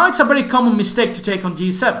 Now it's a very common mistake to take on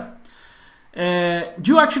g7.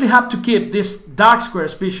 You actually have to keep this dark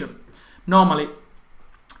squares bishop normally.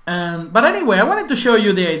 But anyway, I wanted to show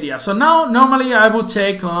you the idea. So now normally I would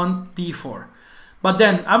take on d4. But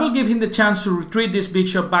then I will give him the chance to retreat this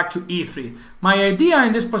bishop back to e3. My idea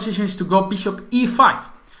in this position is to go bishop e5.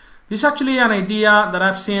 This is actually an idea that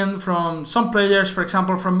I've seen from some players, for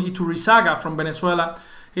example from Iturrizaga from Venezuela.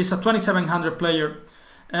 He's a 2700 player.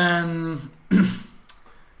 And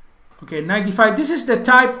okay, knight d5. This is the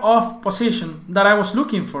type of position that I was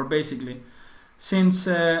looking for, basically. Since,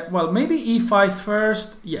 well, maybe e5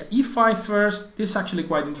 first. Yeah, e5 first. This is actually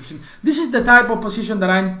quite interesting. This is the type of position that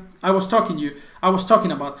I was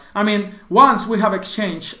talking about. I mean, once we have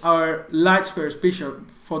exchanged our light squares bishop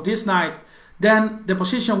for this knight, then the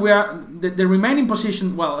position the remaining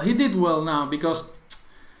position, well, he did well now, because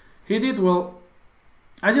he did well.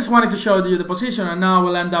 I just wanted to show you the position, and now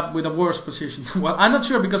we'll end up with a worse position. Well, I'm not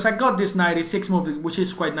sure, because I got this knight e6 move, which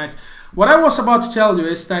is quite nice. What I was about to tell you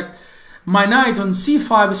is that my knight on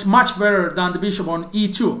c5 is much better than the bishop on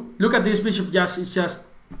e2. Look at this bishop, it's just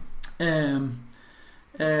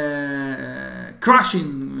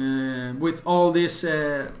crashing with all these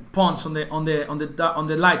pawns on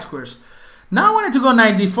the light squares. Now I wanted to go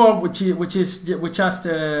knight d4,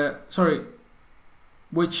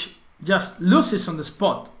 which just loses on the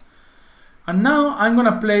spot. And now I'm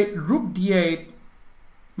gonna play rook d8.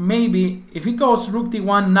 Maybe if he goes rook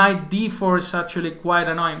d1, knight d4 is actually quite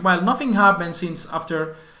annoying. Well, nothing happens since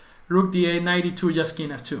after rook d8, knight d2, just king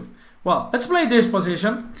f2. Well, let's play this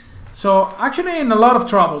position. So actually in a lot of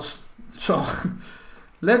troubles. So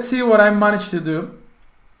let's see what I managed to do.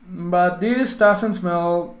 But this doesn't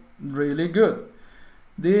smell really good.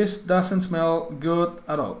 This doesn't smell good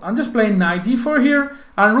at all. I'm just playing knight d4 here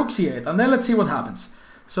and rook c8, and then let's see what happens.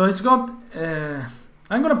 So it's got,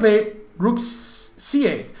 I'm gonna play rook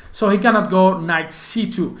c8, so he cannot go knight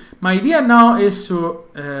c2. My idea now is to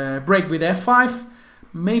break with f5,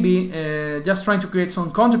 maybe just trying to create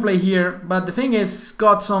some counterplay here, but the thing is,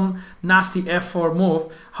 got some nasty f4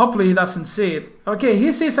 move. Hopefully he doesn't see it. Okay,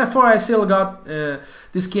 he sees f4, I still got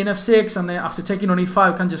this king f6, and then after taking on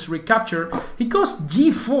e5 I can just recapture. He goes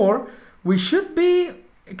g4, which should be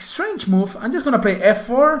a strange move. I'm just gonna play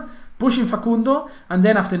f4, pushing Facundo, and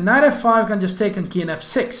then after knight f5 I can just take on king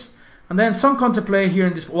f6. And then some counterplay here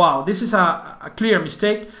in this. Wow, this is a clear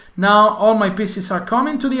mistake. Now all my pieces are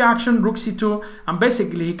coming to the action, rook c2, and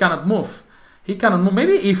basically he cannot move. He cannot move.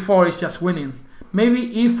 Maybe e4 is just winning. Maybe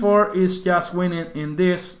e4 is just winning in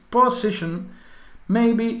this position.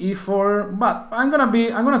 Maybe e4, but I'm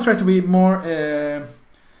gonna try to be more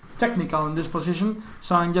technical in this position.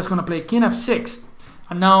 So I'm just gonna play king f6,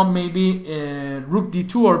 and now maybe rook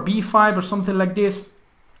d2 or b5 or something like this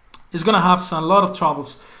is gonna have a lot of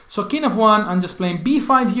troubles. So king f1, I'm just playing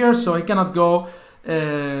b5 here, so he cannot go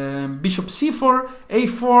bishop c4,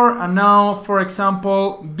 a4, and now, for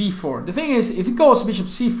example, b4. The thing is, if he goes bishop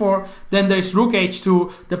c4, then there's rook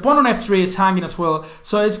h2. The pawn on f3 is hanging as well,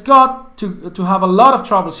 so it's got to have a lot of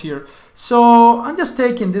troubles here. So I'm just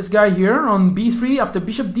taking this guy here on b3. After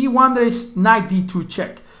bishop d1, there is knight d2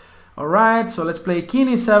 check. All right, so let's play king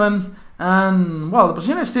e7. And, well, the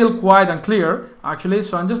position is still quite unclear, actually.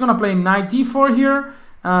 So I'm just going to play knight d4 here.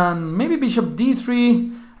 And maybe bishop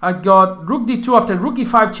d3. I got rook d2. After rook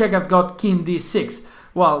e5 check, I've got king d6.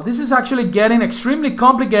 Well, this is actually getting extremely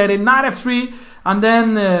complicated. Knight f3. And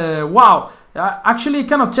then, wow. Actually,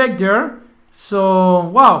 cannot check there. So,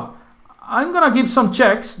 wow. I'm going to give some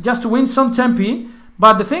checks just to win some tempi.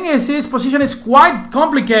 But the thing is, his position is quite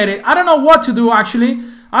complicated. I don't know what to do, actually.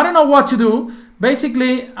 I don't know what to do.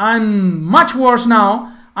 Basically, I'm much worse now.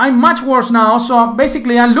 So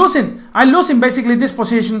basically, I'm losing basically this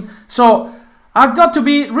position. So I've got to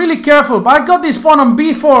be really careful. But I got this pawn on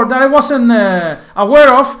b4 that I wasn't aware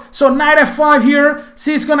of. So knight f5 here.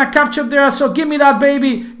 See, it's gonna capture there. So give me that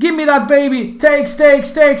baby. Give me that baby. Takes. I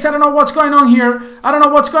don't know what's going on here.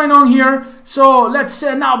 So let's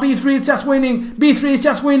now b3 is just winning.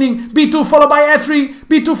 b2 followed by f3.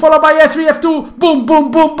 f2. Boom. Ra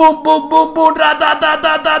da da da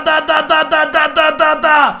da da da da da da da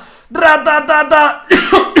da. Ra da da da.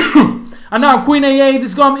 And now queen a8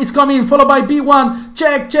 is coming, followed by b1,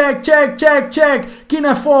 check, king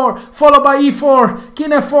f4, followed by e4,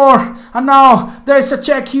 king f4, and now there is a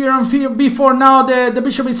check here on b4. Now the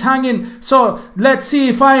bishop is hanging. So let's see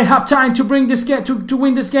if I have time to bring this game to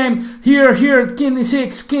win this game. Here, king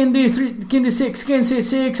d6, king d3, king d6, king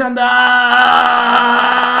c6, and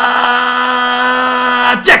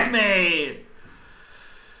checkmate.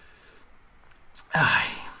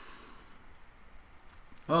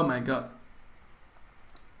 Oh my god.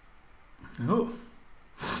 Oh.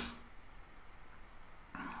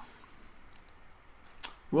 It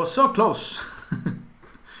was so close.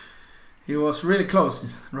 It was really close,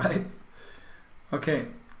 right? Okay,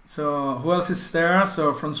 so who else is there?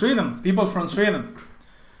 So from Sweden, people from Sweden.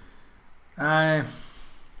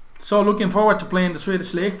 So looking forward to playing the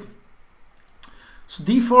Swedish league. So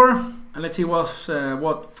d4, and let's see what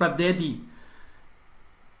Fradedi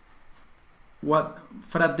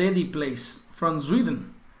plays from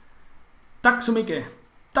Sweden. Tack så mycket.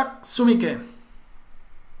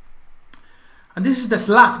 And this is the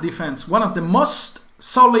Slav defense, one of the most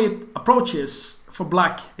solid approaches for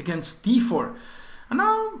black against d4. And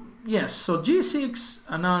now, yes, so g6,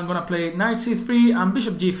 and now I'm gonna play knight c3 and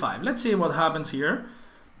bishop g5. Let's see what happens here.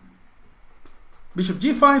 Bishop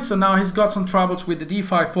g5, so now he's got some troubles with the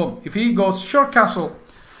d5 pawn. If he goes short castle,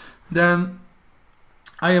 then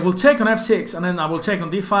I will take on f6, and then I will take on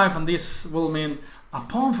d5, and this will mean a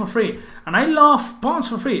pawn for free. And I love pawns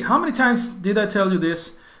for free. How many times did I tell you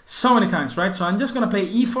this? So many times, right? So I'm just going to play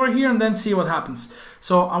e4 here and then see what happens.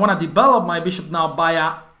 So I want to develop my bishop now by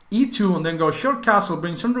a e2 and then go short castle,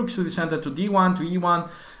 bring some rooks to the center, to d1, to e1,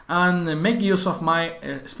 and make use of my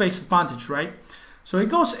space advantage, right? So it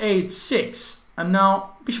goes h6, and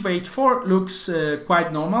now bishop h4 looks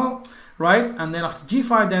quite normal, right? And then after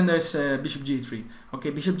g5, then there's bishop g3.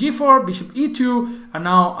 Okay, bishop g4, bishop e2, and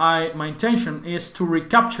now my intention is to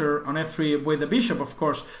recapture on f3 with the bishop, of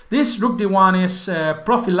course. This rook d1 is a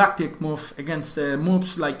prophylactic move against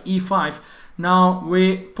moves like e5. Now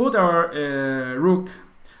we put our rook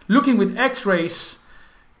looking with x-rays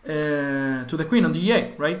to the queen on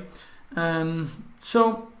d8, right?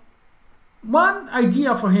 So one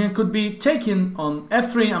idea for him could be taking on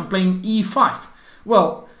f3 and playing e5.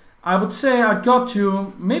 Well, I would say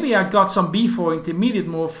maybe I got some b4 intermediate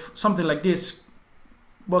move, something like this,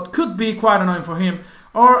 but could be quite annoying for him.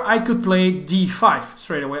 Or I could play d5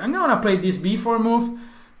 straight away. I'm gonna play this b4 move,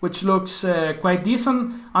 which looks quite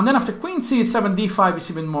decent. And then after queen c7, d5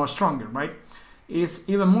 is even more stronger, right? It's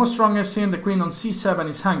even more stronger seeing the queen on c7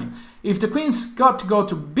 is hanging. If the queen's got to go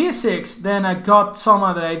to b6, then I got some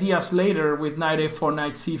other ideas later with knight a4,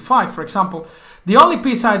 knight c5, for example. The only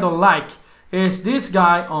piece I don't like is this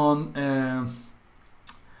guy on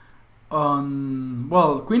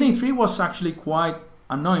well, queen a3 was actually quite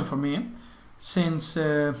annoying for me, since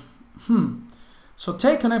so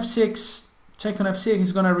take on f6,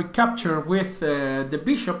 is gonna recapture with the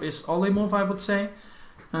bishop is only move, I would say.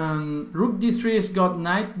 And rook d3 has got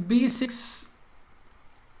knight b6,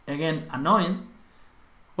 again annoying.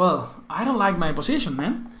 Well, I don't like my position,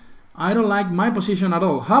 man. I don't like my position at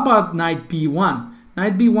all. How about knight b1?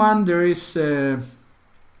 Knight b1, there is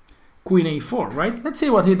queen a4, right? Let's see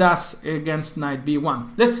what he does against knight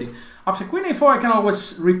b1. Let's see. After queen a4, I can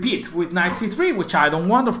always repeat with knight c3, which I don't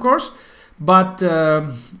want, of course. But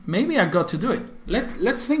maybe I got to do it.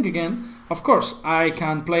 Let's think again. Of course, I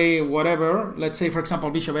can play whatever. Let's say, for example,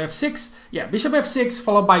 bishop f6. Yeah, bishop f6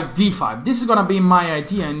 followed by d5. This is going to be my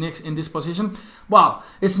idea in this position. Well,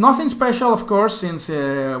 it's nothing special, of course, since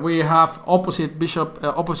we have opposite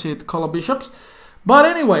color bishops. But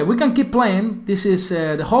anyway, we can keep playing. This is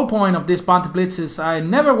the whole point of this Banter Blitz is I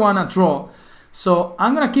never want to draw. So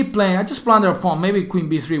I'm going to keep playing. I just planned a pawn. Maybe queen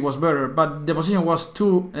b3 was better, but the position was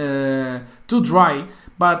too dry.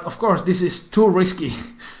 But of course, this is too risky.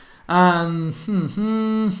 And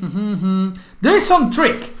there is some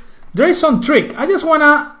trick. I just want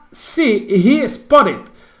to see if he spotted.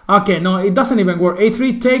 Okay, no, it doesn't even work.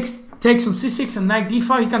 a3 takes on c6 and knight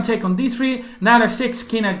d5. He can take on d3, knight f6,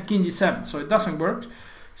 king at king g7. So it doesn't work.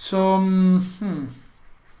 So,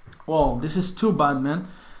 well, this is too bad, man.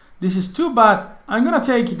 This is too bad. I'm going to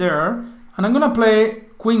take there, and I'm going to play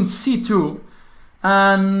queen c2.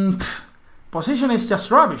 And position is just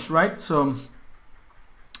rubbish, right? So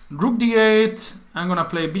rook d8. I'm going to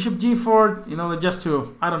play bishop g4, you know, just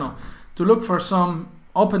to, I don't know, to look for some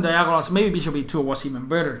open diagonals. Maybe bishop e2 was even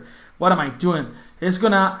better. What am I doing? It's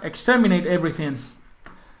going to exterminate everything.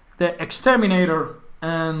 The exterminator.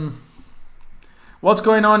 And what's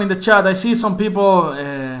going on in the chat? I see some people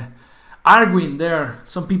arguing there.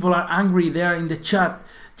 Some people are angry there in the chat.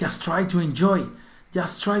 Just try to enjoy.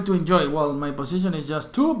 Well, my position is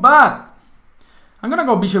just too bad. I'm gonna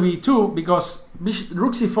go bishop e2 because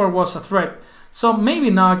rook c4 was a threat. So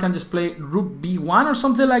maybe now I can just play rook b1 or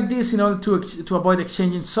something like this in order to avoid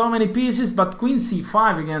exchanging so many pieces. But queen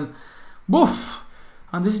c5 again, boof,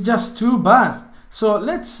 and this is just too bad. So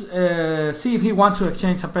let's see if he wants to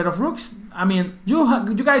exchange a pair of rooks. I mean,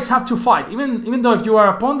 you guys have to fight, even though if you are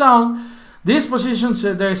a pawn down, these positions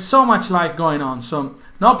there is so much life going on. So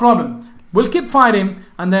no problem. We'll keep fighting,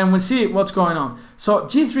 and then we'll see what's going on. So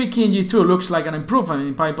g3, king g2 looks like an improvement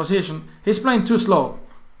in my position. He's playing too slow.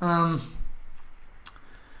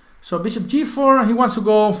 So bishop g4. He wants to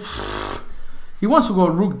go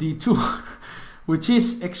rook d2, which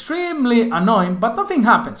is extremely annoying. But nothing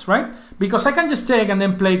happens, right? Because I can just take and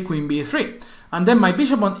then play queen b3, and then my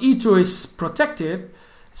bishop on e2 is protected.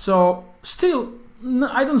 So still,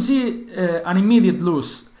 I don't see an immediate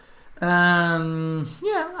lose.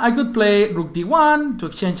 Yeah, I could play rook d1 to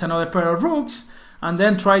exchange another pair of rooks, and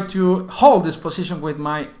then try to hold this position with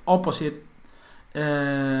my opposite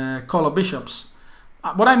color bishops.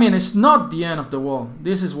 What I mean is not the end of the world.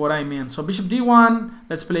 This is what I mean. So bishop d1,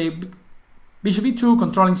 let's play bishop e2,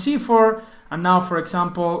 controlling c4, and now, for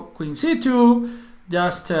example, queen c2,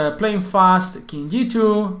 just playing fast, king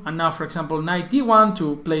g2, and now, for example, knight d1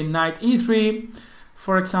 to play knight e3.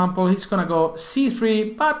 For example, he's gonna go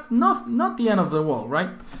c3, but not the end of the world, right?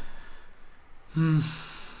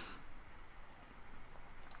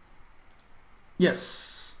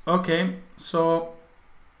 Yes. Okay. So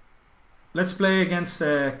let's play against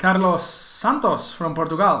Carlos Santos from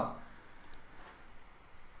Portugal.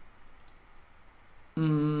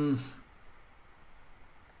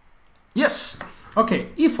 Yes. Okay.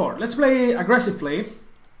 e4. Let's play aggressive play.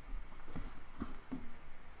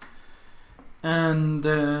 And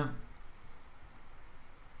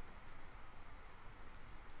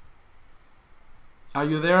Are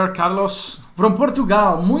you there, Carlos? From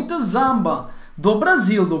Portugal, muita zamba. Do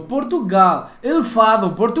Brasil, do Portugal. El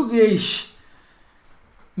fado português.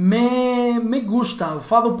 Me gusta, el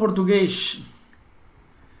fado português.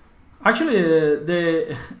 Actually,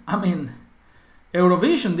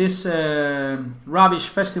 Eurovision, this rubbish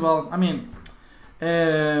festival,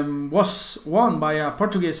 was won by a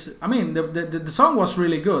Portuguese. The song was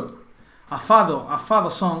really good. A fado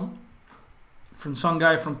song from some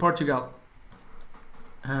guy from Portugal.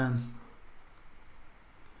 And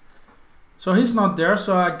so he's not there,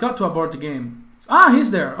 so I got to abort the game.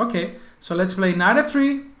 He's there. Okay, so let's play knight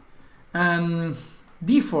f3 and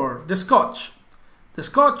d4, the Scotch.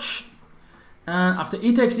 And after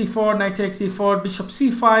e takes d4, knight takes d4, bishop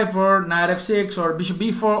c5, or knight f6, or bishop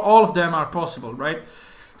b4, all of them are possible, right?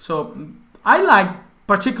 So I like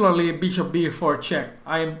particularly bishop b4 check.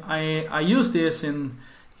 I use this in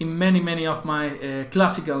many of my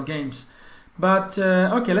classical games. But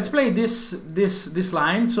okay, let's play this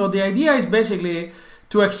line. So the idea is basically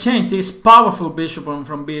to exchange this powerful bishop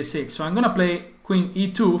from b6. So I'm gonna play queen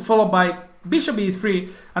e2, followed by bishop e3,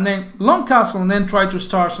 and then long castle, and then try to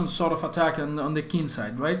start some sort of attack on the king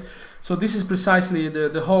side, right? So this is precisely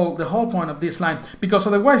the whole point of this line, because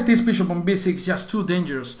otherwise this bishop on b6 is just too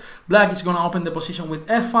dangerous. Black is gonna open the position with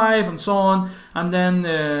f5 and so on, and then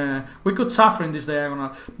we could suffer in this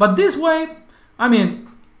diagonal. But this way,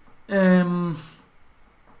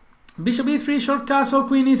 bishop e3, short castle,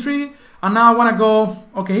 queen e3, and now I want to go,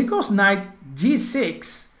 okay, he goes knight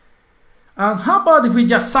g6. And how about if we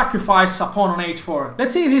just sacrifice a pawn on h4?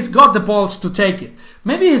 Let's see if he's got the balls to take it.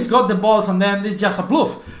 Maybe he's got the balls and then it's just a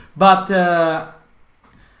bluff. But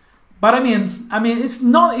it's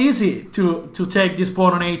not easy to take this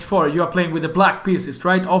pawn on h4. You are playing with the black pieces,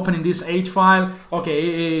 right? Opening this h file.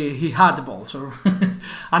 Okay, he had the balls.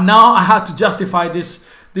 And now I had to justify this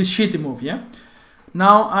shitty move, yeah?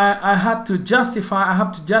 Now I have to justify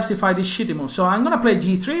this shitty move. So I'm gonna play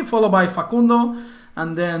g3 followed by Facundo,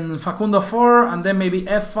 and then Facundo 4, and then maybe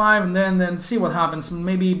f5, and then see what happens.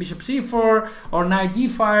 Maybe bishop c4 or knight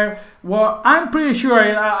d5. Well, I'm pretty sure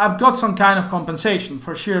I've got some kind of compensation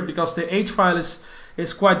for sure, because the h file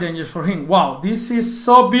is quite dangerous for him. Wow, this is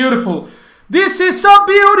so beautiful. This is so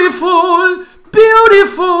beautiful,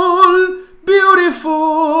 beautiful,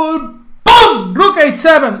 beautiful. Boom! Rook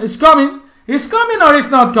h7 is coming. It's coming or it's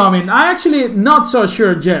not coming? I actually not so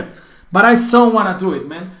sure yet, but I so wanna do it,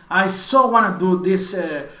 man. I so wanna do this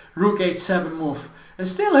rook h7 move.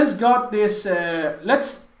 Still has got this.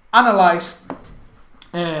 Let's analyze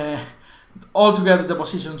all together the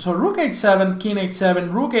position. So rook h7, king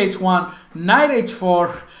h7, rook h1, knight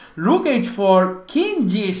h4, rook h4, king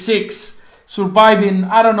g6, surviving.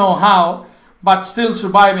 I don't know how, but still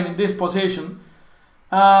surviving in this position.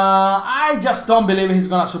 I just don't believe he's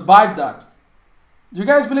gonna survive that. You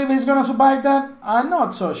guys believe he's gonna survive that? I'm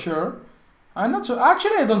not so sure.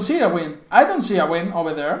 Actually, I don't see a win. I don't see a win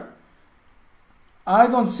over there. I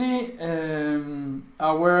don't see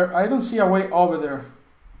I don't see a way over there.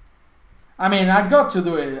 I got to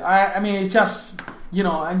do it. It's just,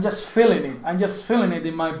 I'm just feeling it. I'm just feeling it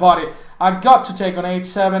in my body. I got to take on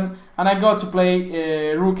h7, and I got to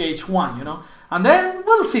play rook h1, and then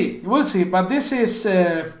we'll see. But this is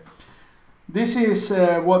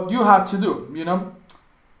what you have to do,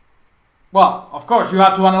 Well, of course, you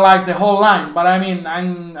have to analyze the whole line, but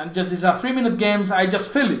these are 3-minute games. I just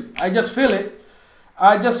feel it. I just feel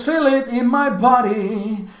it in my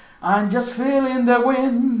body. I'm just feeling the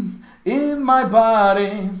wind in my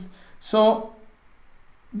body. So,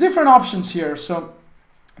 different options here. So,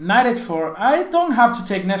 knight h4. I don't have to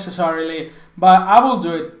take necessarily, but I will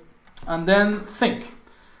do it and then think.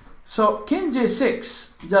 So, king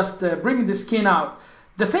j6, just bring this king out.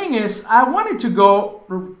 The thing is, I wanted to go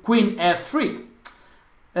queen f3,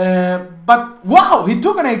 but wow, he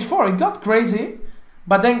took an h4. It got crazy,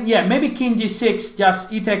 but then maybe king g6,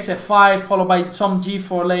 just e takes f5 followed by some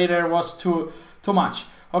g4 later was too much.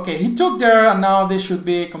 Okay, he took there, and now this should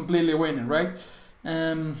be completely winning, right?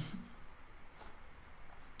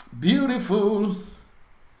 Beautiful.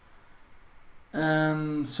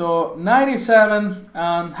 And so knight e7,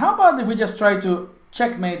 and how about if we just try to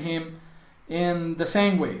checkmate him in the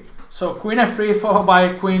same way? So queen f3 followed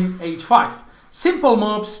by queen h5. Simple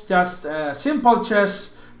moves, just simple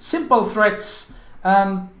chess, simple threats,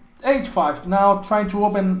 and h5. Now trying to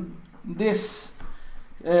open this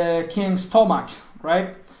king's stomach,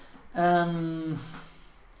 right?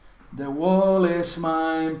 The wall is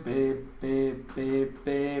mine.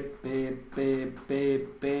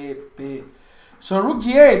 So rook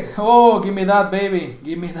g8. Oh, give me that, baby.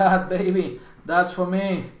 Give me that, baby. That's for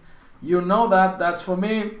me. You know that. That's for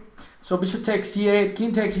me. So bishop takes e8,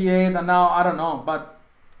 king takes e8, and now I don't know, but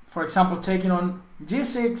for example taking on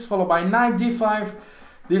g6 followed by knight d5,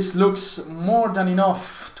 this looks more than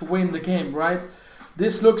enough to win the game, right?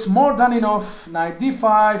 This looks more than enough. Knight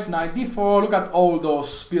d5, knight d4, look at all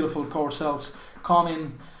those beautiful core cells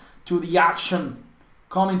coming to the action,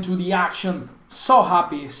 so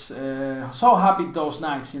happy, those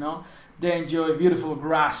knights, you know, they enjoy beautiful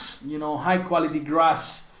grass, you know, high quality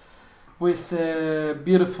grass with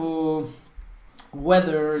beautiful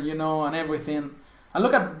weather, you know, and everything. And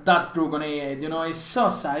look at that rook on a8, you know, it's so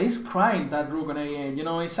sad. He's crying, that rook on a8, you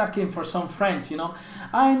know, he's asking for some friends, you know.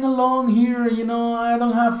 I'm alone here, you know, I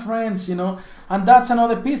don't have friends, you know. And that's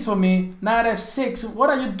another piece for me. Knight f6, what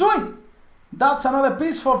are you doing? That's another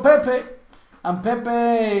piece for Pepe. And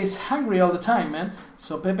Pepe is hungry all the time, man.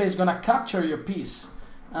 So Pepe is gonna capture your piece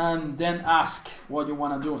and then ask what you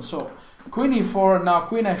wanna do. So queen e4, now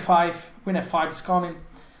queen f5 is coming.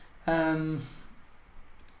 And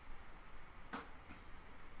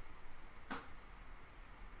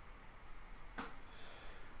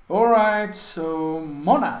alright, so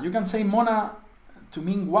Mona, you can say Mona to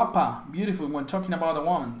mean guapa, beautiful, when talking about a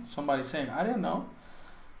woman. Somebody saying, I don't know.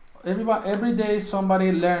 Every day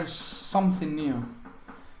somebody learns something new.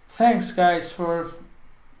 Thanks guys for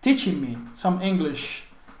teaching me some English.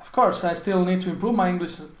 Of course, I still need to improve my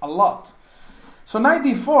English a lot. So knight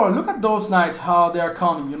d4, look at those knights, how they are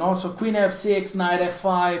coming, you know. So queen f6, knight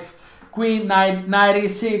f5, knight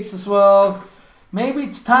e6 as well. Maybe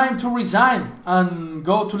it's time to resign and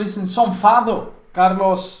go to listen some fado.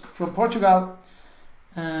 Carlos from Portugal.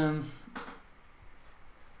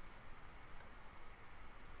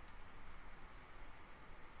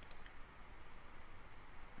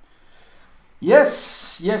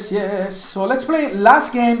 Yes. So let's play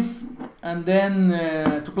last game, and then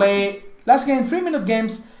to play last game 3-minute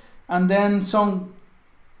games, and then some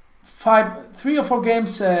 3 or 4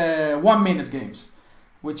 games 1-minute games,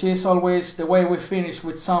 which is always the way we finish,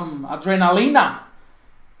 with some adrenaline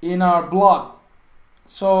in our blood.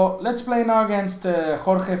 So let's play now against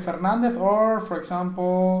Jorge Fernandez, or for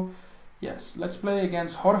example, yes, let's play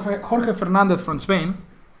against Jorge Fernandez from Spain.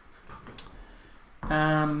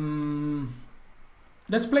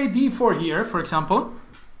 Let's play d4 here, for example.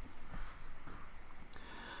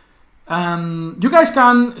 You guys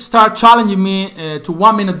can start challenging me to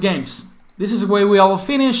 1-minute games. This is the way we all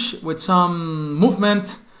finish, with some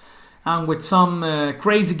movement and with some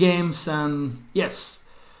crazy games. And yes.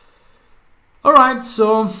 Alright,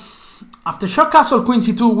 so after shot castle queen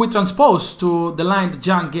c2, we transpose to the line that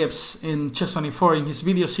Jan gives in Chess24 in his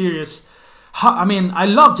video series. I mean, I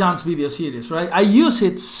love Jan's video series, right? I use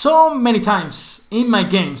it so many times in my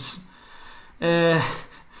games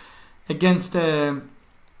against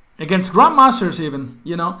grandmasters, even.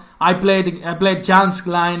 You know, I played Jan's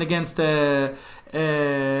line against Bartosz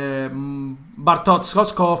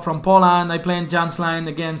Skoczko from Poland. I played Jan's line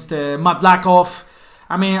against Madlakov.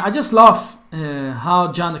 I mean, I just love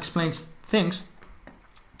how Jan explains things.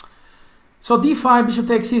 So d5, bishop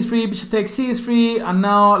takes c3, bishop takes c3, and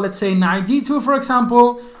now let's say knight d2, for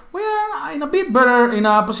example. We're in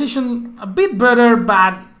a position a bit better,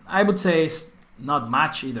 but I would say it's not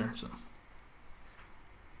much either. So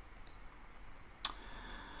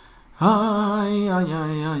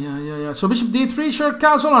so bishop d3, short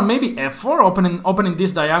castle, and maybe f4, opening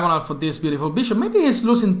this diagonal for this beautiful bishop. Maybe he's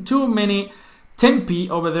losing too many tempi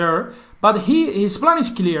over there, but his plan is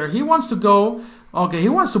clear. He wants to go. Okay, he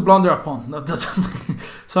wants to blunder a pawn.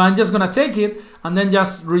 So I'm just gonna take it and then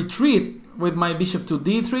just retreat with my bishop to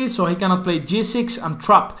d3, so he cannot play g6 and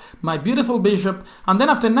trap my beautiful bishop. And then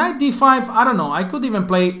after knight d5, I don't know, I could even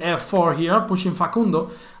play f4 here, pushing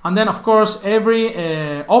Facundo. And then of course every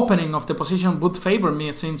opening of the position would favor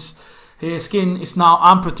me, since his king is now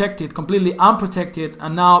unprotected, completely unprotected.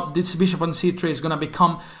 And now this bishop on c3 is gonna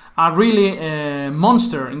become a really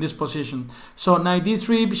monster in this position. So knight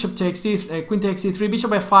d3, bishop takes d3, queen takes d3,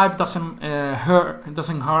 bishop f5 doesn't hurt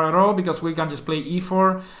at all, because we can just play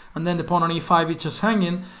e4, and then the pawn on e5 is just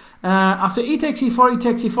hanging. After e takes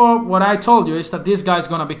e4, what I told you is that this guy is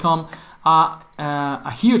gonna become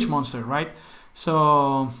a huge monster, right?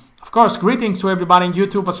 So of course, greetings to everybody in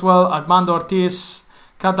YouTube as well: Armando Ortiz,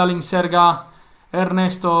 Catalin Serga,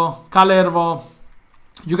 Ernesto, Calervo.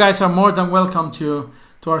 You guys are more than welcome to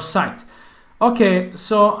our site. Okay,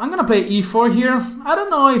 so I'm gonna play e4 here. I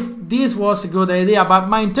don't know if this was a good idea, but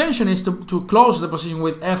my intention is to close the position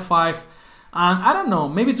with f5, and I don't know,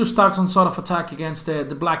 maybe to start some sort of attack against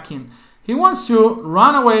the black king. He wants to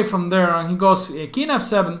run away from there, and he goes king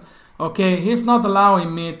f7. Okay, he's not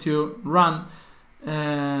allowing me to run.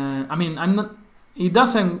 I mean, he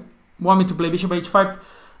doesn't want me to play bishop h5.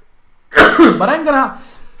 but I'm gonna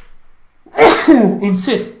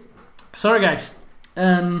insist. Sorry, guys.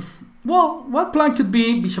 Well, what plan could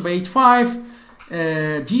be bishop h5,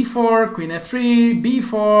 g4, queen f3,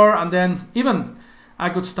 b4, and then even I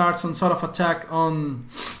could start some sort of attack on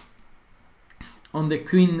the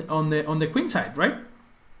queen side, right?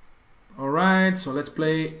 All right, so let's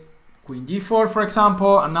play queen g4, for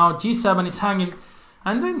example, and now g7 is hanging.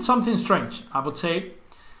 I'm doing something strange, I would say,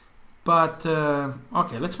 but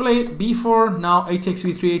okay, let's play b4. Now a takes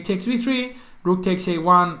b3, a takes b3, rook takes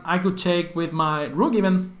a1. I could take with my rook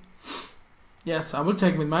even. Yes, I will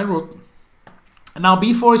take with my rook. And now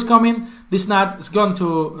b4 is coming. This knight is going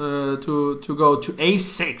to go to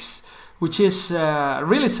a6, which is a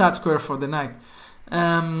really sad square for the knight.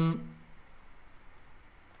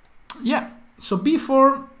 Yeah, so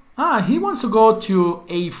b4. He wants to go to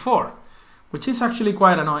a4, which is actually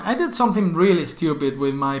quite annoying. I did something really stupid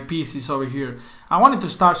with my pieces over here. I wanted to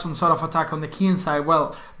start some sort of attack on the king side.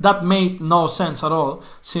 Well, that made no sense at all,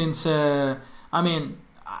 since I mean,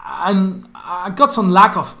 I got some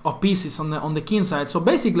lack of pieces on the king side. So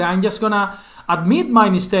basically, I'm just gonna admit my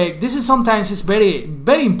mistake. This is sometimes very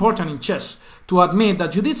important in chess, to admit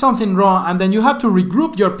that you did something wrong, and then you have to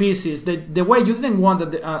regroup your pieces the way you didn't want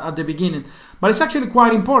at the beginning. But it's actually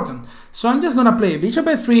quite important. So I'm just gonna play bishop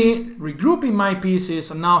f3, regrouping my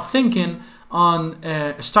pieces, and now thinking on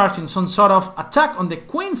starting some sort of attack on the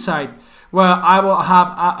queen side, where I will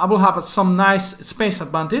have some nice space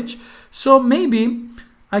advantage. So maybe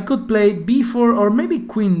I could play b4 or maybe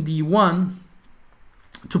queen d1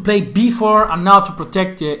 to play b4 and now to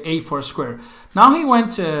protect the a4 square. Now he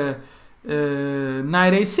went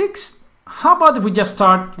knight a6. How about if we just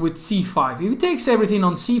start with c5? If he takes everything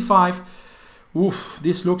on c5, oof,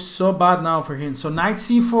 this looks so bad now for him. So knight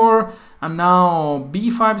c4, and now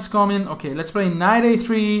b5 is coming. Okay, let's play knight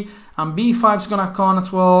a3, and b5 is gonna come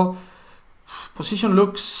as well. Position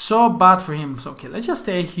looks so bad for him. So okay, let's just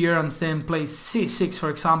stay here and then play c6, for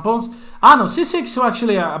example. No, c6 is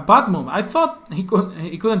actually a bad move. I thought he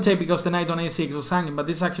couldn't take because the knight on a6 was hanging, but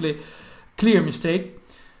this is actually a clear mistake.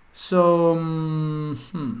 So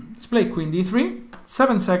let's play queen d3.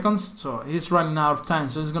 7 seconds, so he's running out of time,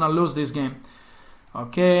 so he's gonna lose this game.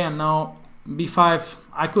 Okay, and now b5.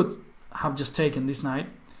 I could have just taken this knight,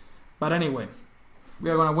 but anyway, we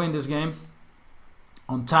are gonna win this game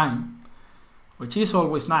on time, which is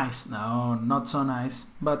always nice. No, not so nice,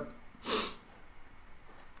 but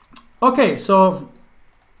okay. So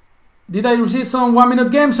did I receive some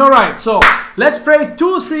 1-minute games? All right, so let's play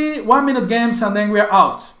 2-3 1-minute games, and then we are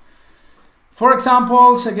out. For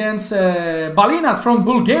examples, against Balinat from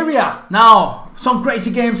Bulgaria. Now, some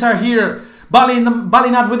crazy games are here.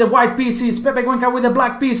 Balinat with the white pieces, Pepe Cuenca with the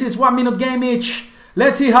black pieces, 1-minute game each.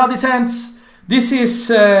 Let's see how this ends. This is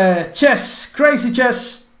chess, crazy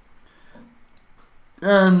chess.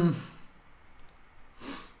 Are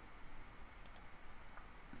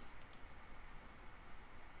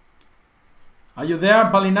you there,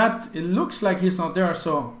 Balinat? It looks like he's not there,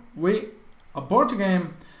 so we abort the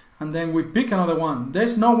game. And then we pick another one.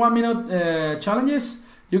 There's no 1-minute challenges.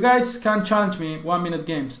 You guys can challenge me 1-minute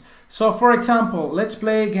games. So for example, let's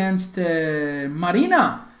play against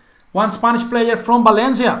Marina, one Spanish player from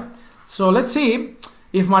Valencia. So let's see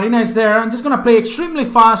if Marina is there. I'm just going to play extremely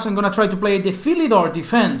fast. I'm going to try to play the Philidor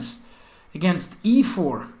defense against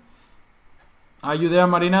e4. Are you there,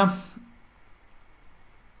 Marina?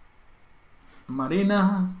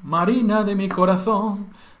 Marina, Marina de mi corazón,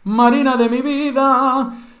 Marina de mi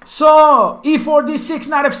vida. So, e4, d6,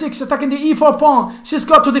 knight f6, attacking the e4 pawn. She's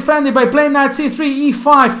got to defend it by playing knight c3,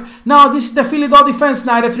 e5. Now, this is the Philidor defense,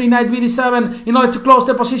 knight f3, knight bd7, in order to close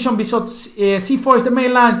the position. Bishop c4 is the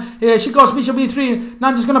main line. She goes bishop b3. Now,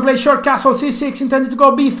 I'm just going to play short castle c6, intended to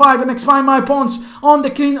go b5 and expand my pawns on the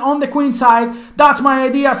queen side. That's my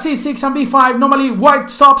idea, c6 and b5. Normally, white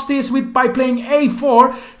stops this by playing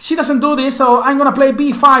a4. She doesn't do this, so I'm going to play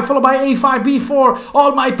b5, followed by a5, b4.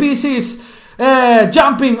 All my pieces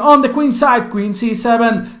jumping on the queen side, queen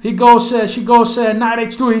c7. She goes knight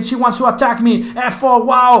h2. She wants to attack me. f4.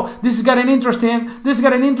 Wow, this is getting interesting.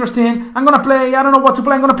 I'm gonna play. I don't know what to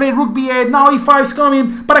play. I'm gonna play rook b8. Now e5 is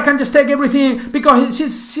coming, but I can just take everything because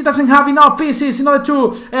she doesn't have enough pieces in order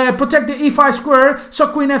to protect the e5 square. So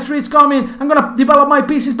queen f3 is coming. I'm gonna develop my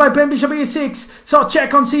pieces by playing bishop e6. So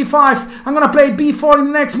check on c5. I'm gonna play b4 in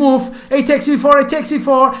the next move. A takes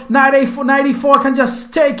e4. Knight a4. Knight e4. I can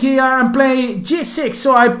just take here and play play g6,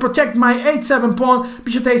 so I protect my h7 pawn.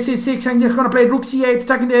 Bishop takes c6. I'm just gonna play rook c8,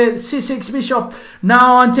 attacking the c6 bishop.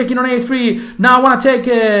 Now I'm taking on a3. Now I wanna take.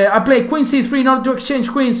 I play queen c3 in order to exchange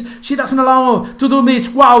queens. She doesn't allow to do this.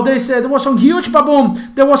 Wow, there was some huge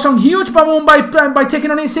baboon. There was some huge baboon by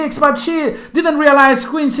taking on e6, but she didn't realize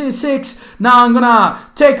queen c6. Now I'm gonna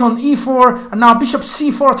take on e4, and now bishop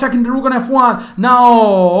c4, attacking the rook on f1. Now,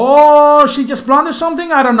 oh, she just blundered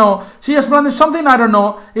something. I don't know. She just blundered something. I don't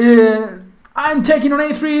know. I'm taking on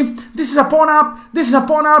a3. This is a pawn up. This is a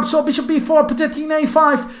pawn up. So bishop b4, protecting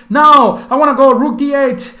a5. Now I want to go rook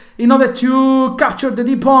d8 in order to capture the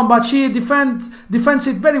d pawn, but she defends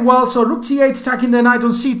it very well. So rook c8, attacking the knight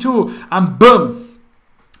on c2, and boom,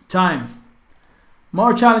 time.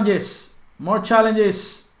 More challenges. More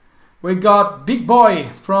challenges. We got Big Boy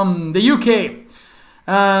from the UK.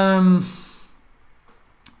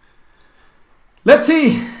 Let's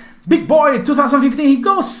see. Big Boy 2015. He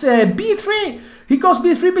goes b3. He goes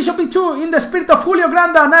b3, bishop b2 in the spirit of Julio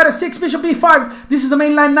Granda. Knight f6, bishop b5. This is the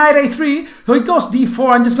main line, knight a3. So he goes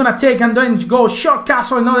d4. I'm just gonna take and then go short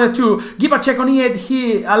castle in order to give a check on e8.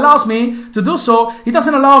 He allows me to do so. He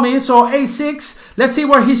doesn't allow me, so a6. Let's see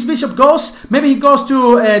where his bishop goes. Maybe he goes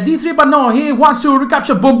to d3, but no, he wants to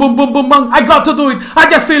recapture. Boom, boom, boom, boom, boom. I got to do it. I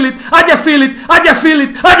just feel it. I just feel it. I just feel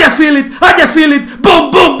it. I just feel it. I just feel it.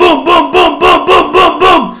 Boom, boom, boom, boom, boom, boom, boom, boom,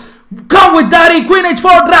 boom. Come with daddy, queen h4.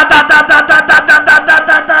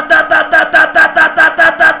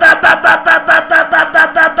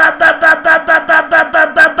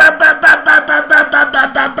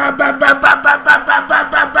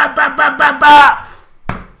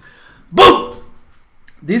 Boom!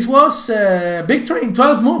 This was victory in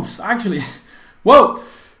 12 moves, actually. Whoa!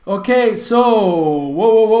 Okay, so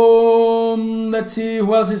whoa. Let's see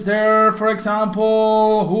who else is there. For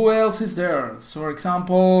example, who else is there? So, for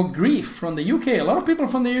example, Grief from the UK. A lot of people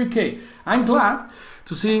from the UK. I'm glad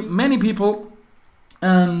to see many people.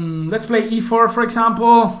 Let's play e4, for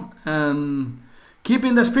example, and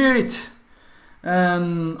keeping the spirit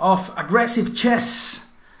of aggressive chess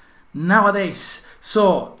nowadays.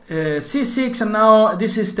 So c6, and now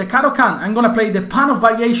this is the Kadokan. I'm gonna play the pawn of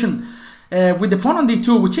variation. With the pawn on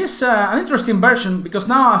d2, which is an interesting version, because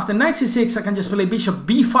now after knight c6 I can just play bishop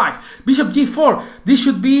b5, bishop g4. This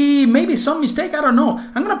should be maybe some mistake, I don't know.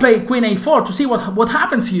 I'm gonna play queen a4 to see what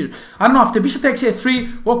happens here. I don't know. After bishop takes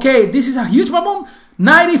a3, okay, this is a huge boom.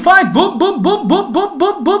 95, boom, boom, boom, boom, boom,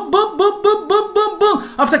 boom, boom, boom, boom, boom, boom, boom, boom.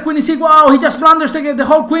 After queen e6, wow, he just blunders the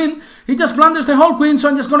whole queen. He just blunders the whole queen, so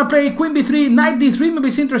I'm just gonna play queen b3, knight d3, maybe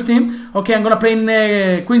it's interesting. Okay, I'm gonna play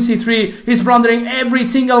queen c3. He's blundering every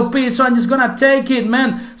single piece, so I'm just gonna take it,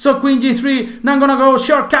 man. So queen g3, now I'm gonna go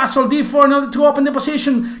short castle d4 in order to open the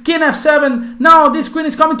position. King f7, now this queen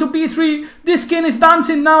is coming to b3. This king is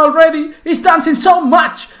dancing now already. He's dancing so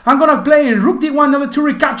much. I'm gonna play rook d1 in order to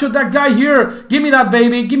recapture that guy here. Give me that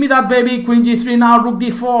baby, give me that baby. Queen g3, now rook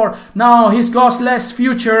d4. Now he's got less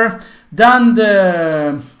future than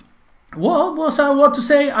the... What to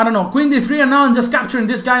say? I don't know. Queen d3, and now I'm just capturing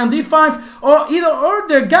this guy on d5, or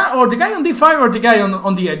the guy on d5 or the guy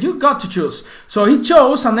on d8. You got to choose. So he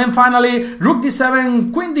chose, and then finally rook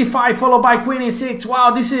d7, queen d5, followed by queen e6.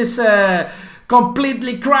 Wow, this is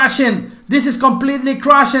completely crashing. This is completely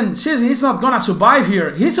crashing. He's not gonna survive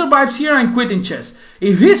here. He survives here, I'm quitting chess.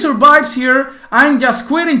 If he survives here, I'm just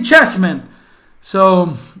quitting chess, man.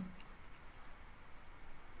 So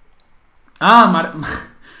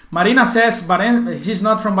Marina says she's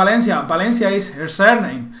not from Valencia. Valencia is her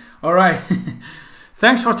surname. All right.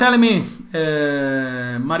 Thanks for telling me,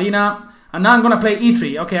 Marina. And now I'm going to play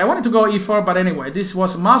e3. Okay, I wanted to go e4, but anyway, this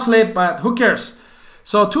was a mouse slip, but who cares?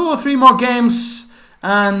 So 2 or 3 more games,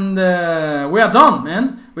 and we are done,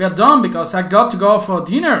 man. We are done because I got to go for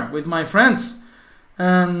dinner with my friends.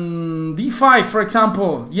 And d5, for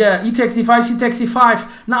example. Yeah, e takes d5, c takes d5.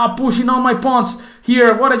 Now pushing all my pawns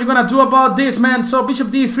here. What are you gonna do about this, man? So bishop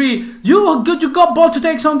d3. You got ball to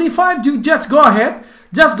take on d5. You just go ahead.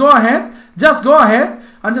 Just go ahead. Just go ahead.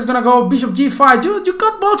 I'm just gonna go bishop g5. You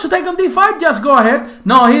got ball to take on d5. Just go ahead.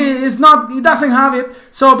 No, he is not. He doesn't have it.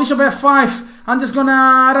 So bishop f5. I'm just gonna,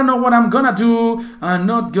 I don't know what I'm gonna do. I'm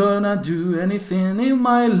not gonna do anything in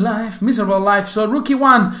my life. Miserable life. So rook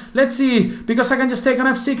e1. Let's see. Because I can just take on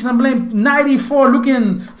f6 and play knight e4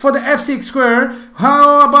 looking for the f6 square.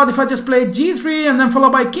 How about if I just play g3 and then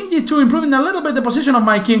followed by king g2, improving a little bit the position of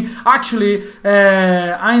my king. Actually,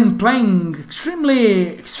 I'm playing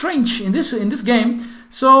extremely strange in this game.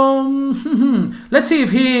 So let's see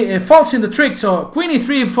if he falls in the trick. So queen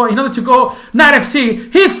e3 in order to go knight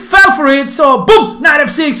f6. He fell for it. So boom, knight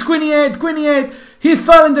f6, queen e8, queen e8. He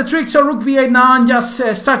fell in the trick, so rook b8 now. I'm just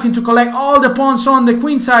starting to collect all the pawns on the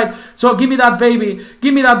queen side. So give me that baby.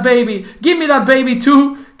 Give me that baby. Give me that baby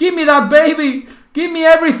too. Give me that baby. Give me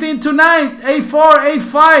everything tonight. a4,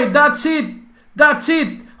 a5. That's it. That's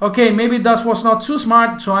it. Okay, maybe that was not too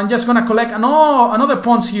smart, so I'm just gonna collect another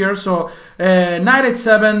pawns here. So knight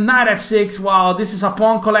h7, knight f6. Wow, this is a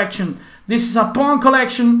pawn collection. This is a pawn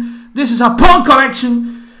collection. This is a pawn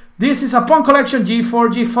collection. This is a pawn collection. g4,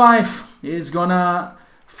 g5. He's gonna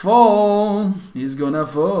fall. He's gonna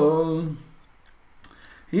fall.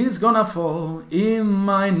 He's gonna fall in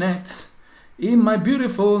my net, in my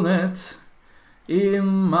beautiful net, in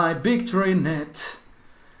my victory net.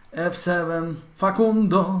 f7,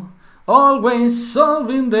 Facundo, always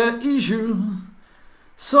solving the issue,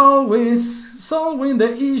 always solving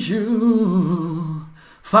the issue.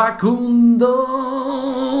 Facundo,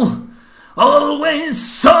 always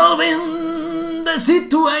solving the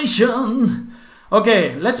situation.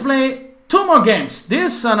 Okay, let's play 2 more games,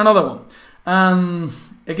 this and another one,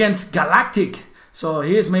 against Galactic. So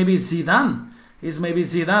here's maybe Zidane.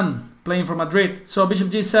 Playing for Madrid. So bishop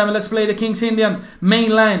g7, let's play the King's Indian main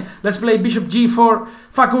line. Let's play bishop g4.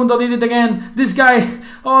 Facundo did it again. This guy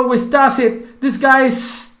always does it. This guy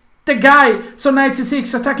is the guy. So knight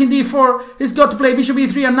c6, attacking d4. He's got to play bishop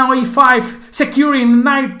e3 and now e5, securing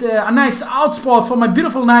knight, a nice outspot for my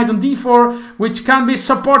beautiful knight on d4, which can be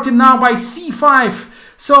supported now by c5.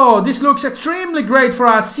 So this looks extremely great for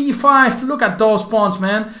us. c5, look at those pawns,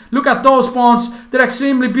 man. Look at those pawns. They're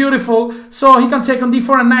extremely beautiful. So he can take on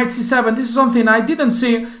d4 and knight c7. This is something I didn't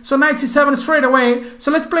see. So knight c7 straight away.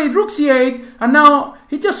 So let's play rook c8. And now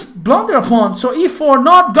he just blundered a pawn. So e4,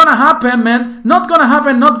 not gonna happen, man. Not gonna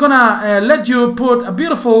happen. Not gonna let you put a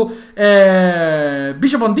beautiful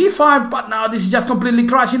bishop on d5. But now this is just completely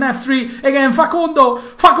crashing. f3. Again, Facundo.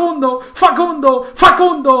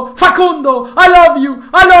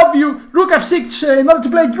 I love you. Rook f6 in order to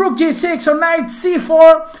play rook g6 or knight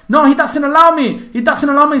c4. No, he doesn't allow me.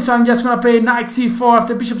 So I'm just gonna play knight c4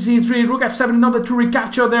 after bishop c3, rook f7 in order to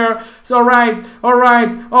recapture there. So all right.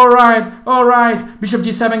 Bishop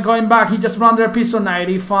g7 going back. He just rounded a piece on knight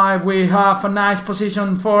e5. We have a nice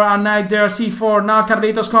position for a knight there. c4. Now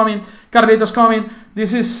Carlito's coming.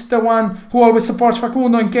 This is the one who always supports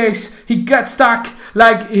Facundo in case he gets stuck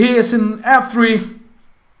like he is in f3.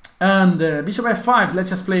 And bishop f5, let's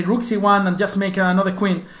just play rook c1 and just make another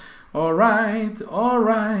queen. Alright, oh,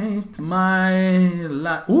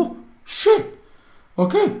 shit.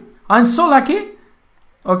 Okay, I'm so lucky.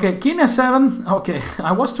 Okay, king f7. Okay,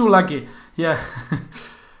 I was too lucky. Yeah.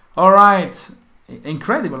 Alright,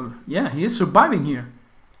 incredible. Yeah, he is surviving here.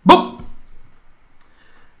 Boom!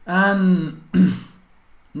 And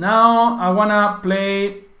now I wanna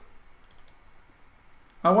play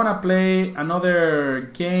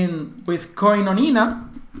another game with Koinonina.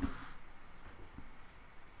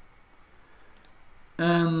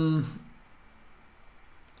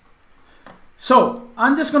 So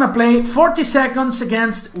I'm just gonna play 40 seconds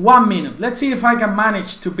against 1 minute. Let's see if I can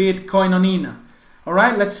manage to beat Koinonina.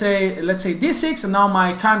 Alright, let's say d6, and now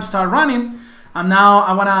my time start running. And now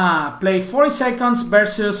I wanna play 40 seconds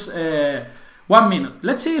versus 1 minute.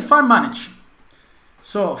 Let's see if I manage.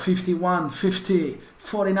 So 51, 50,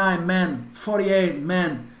 49 men, 48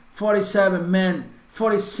 men, 47 men,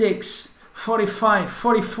 46, 45,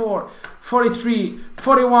 44, 43,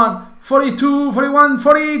 41, 42, 41,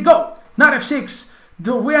 40, go! Knight f6.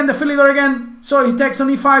 We're in the field leader again. So he takes on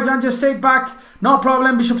e5 and just take back. No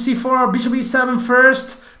problem. Bishop c4, bishop e7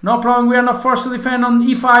 first. No problem, we are not forced to defend on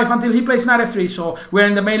e5 until he plays knight f3. So we're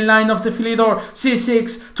in the main line of the Philidor.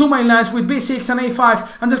 c6, 2 main lines with b6 and a5.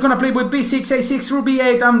 I'm just gonna play with b6, a6, rook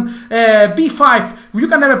b8 and b5. You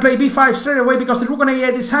can never play b5 straight away because the rook on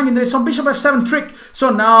a8 is hanging. There is some bishop f7 trick. So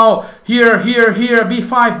now here,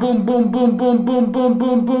 b5, boom, boom, boom, boom, boom, boom,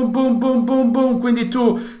 boom, boom, boom, boom, boom, boom, queen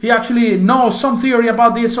d2. He actually knows some theory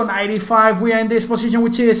about this. On knight e5, we are in this position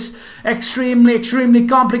which is extremely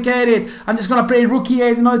complicated. I'm just gonna play rook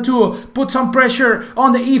e8 in order to put some pressure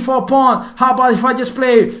on the e4 pawn. How about if I just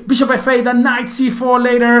play bishop f8 and knight c4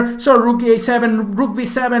 later? So rook a7, rook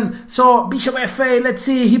b7. So bishop f8, let's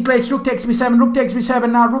see, he plays rook takes b7, rook takes b7,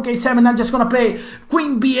 now rook a7. I'm just gonna play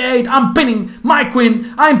queen b8. I'm pinning my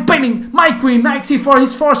queen, knight c4,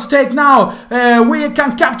 he's forced to take now. We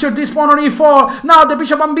can capture this pawn on e4. Now the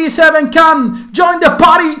bishop on b7 can join the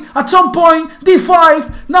party at some point.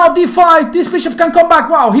 d5, now d5, this bishop can come back.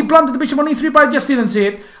 Wow, he planted the bishop on e3, but I just didn't see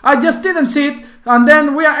it. and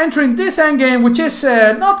then we are entering this endgame, which is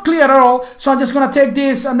not clear at all. So I'm just gonna take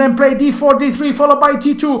this and then play d4, d3, followed by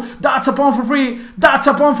t2. That's a pawn for free. That's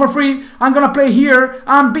a pawn for free. I'm gonna play here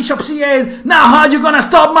and bishop c8. Now how you gonna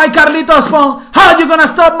stop my Carlitos pawn? How you gonna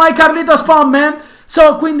stop my Carlitos pawn, man?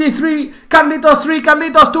 So queen d3, Carlitos 3,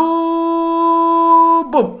 Carlitos 2,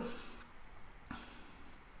 boom.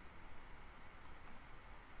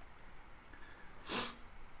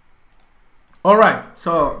 All right,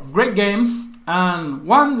 so great game, and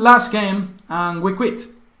one last game, and we quit.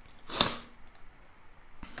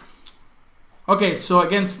 Okay, so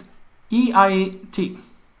against EIT.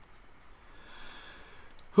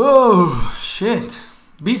 Oh, shit.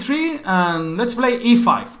 B3, and let's play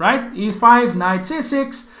E5, right? E5, knight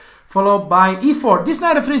C6, followed by E4. This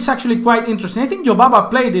knight F3 is actually quite interesting. I think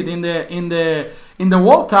Jobaba played it in the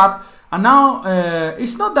World Cup. And now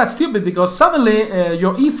it's not that stupid, because suddenly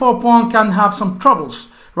your e4 pawn can have some troubles,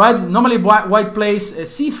 right? Normally white plays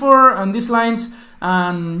c4 on these lines,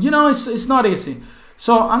 and you know it's not easy.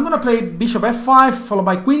 So I'm gonna play bishop f5 followed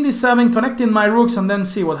by queen d7, connecting my rooks, and then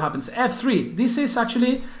see what happens. f3. This is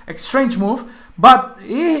actually a strange move, but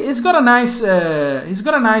he's got a nice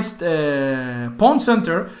pawn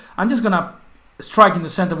center. I'm just gonna strike in the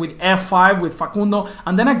center with f5 with Facundo,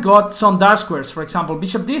 and then I got some dark squares, for example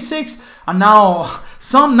bishop d6, and now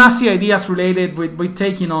some nasty ideas related with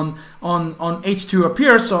taking on h2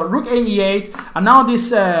 appear. So rook a e8, and now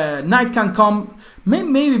this knight can come,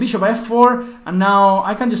 maybe bishop f4, and now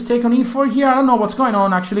I can just take on e4 here. I don't know what's going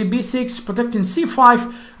on actually. b6 protecting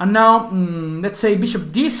c5, and now let's say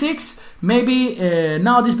bishop d6. Maybe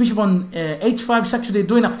now this bishop on h5 is actually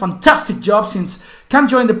doing a fantastic job, since can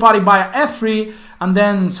join the party via f3, and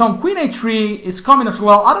then some queen h3 is coming as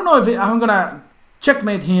well. I don't know if I'm gonna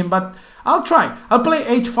checkmate him, but I'll try. I'll play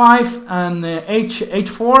h5 and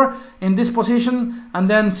h4 in this position, and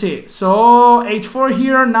then see. So h4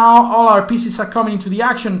 here. Now all our pieces are coming into the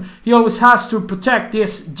action. He always has to protect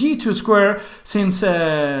this g2 square, since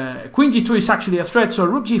queen g2 is actually a threat. So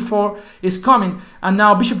rook g4 is coming, and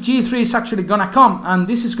now bishop g3 is actually gonna come, and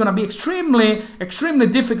this is gonna be extremely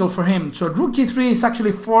difficult for him. So rook g3 is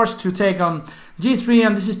actually forced to take on g3,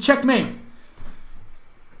 and this is checkmate.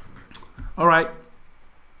 All right.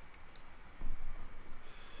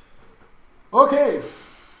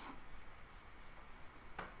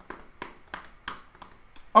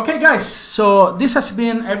 Okay guys, so this has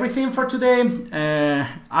been everything for today.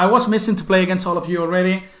 I was missing to play against all of you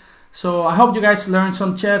already, so I hope you guys learned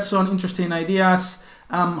some chess, some interesting ideas.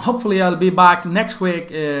 Hopefully I'll be back next week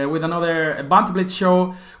with another Banter Blitz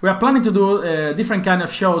show. We are planning to do different kind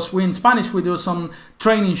of shows. In Spanish we do some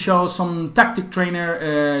training shows, some tactic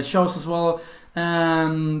trainer shows as well,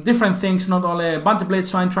 and different things, not only Banter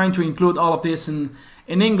Blitz. So I'm trying to include all of this in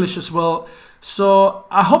English as well. So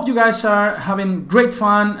I hope you guys are having great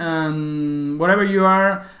fun, and wherever you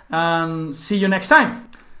are, and see you next time.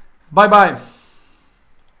 Bye bye.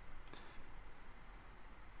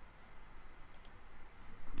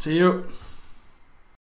 See you.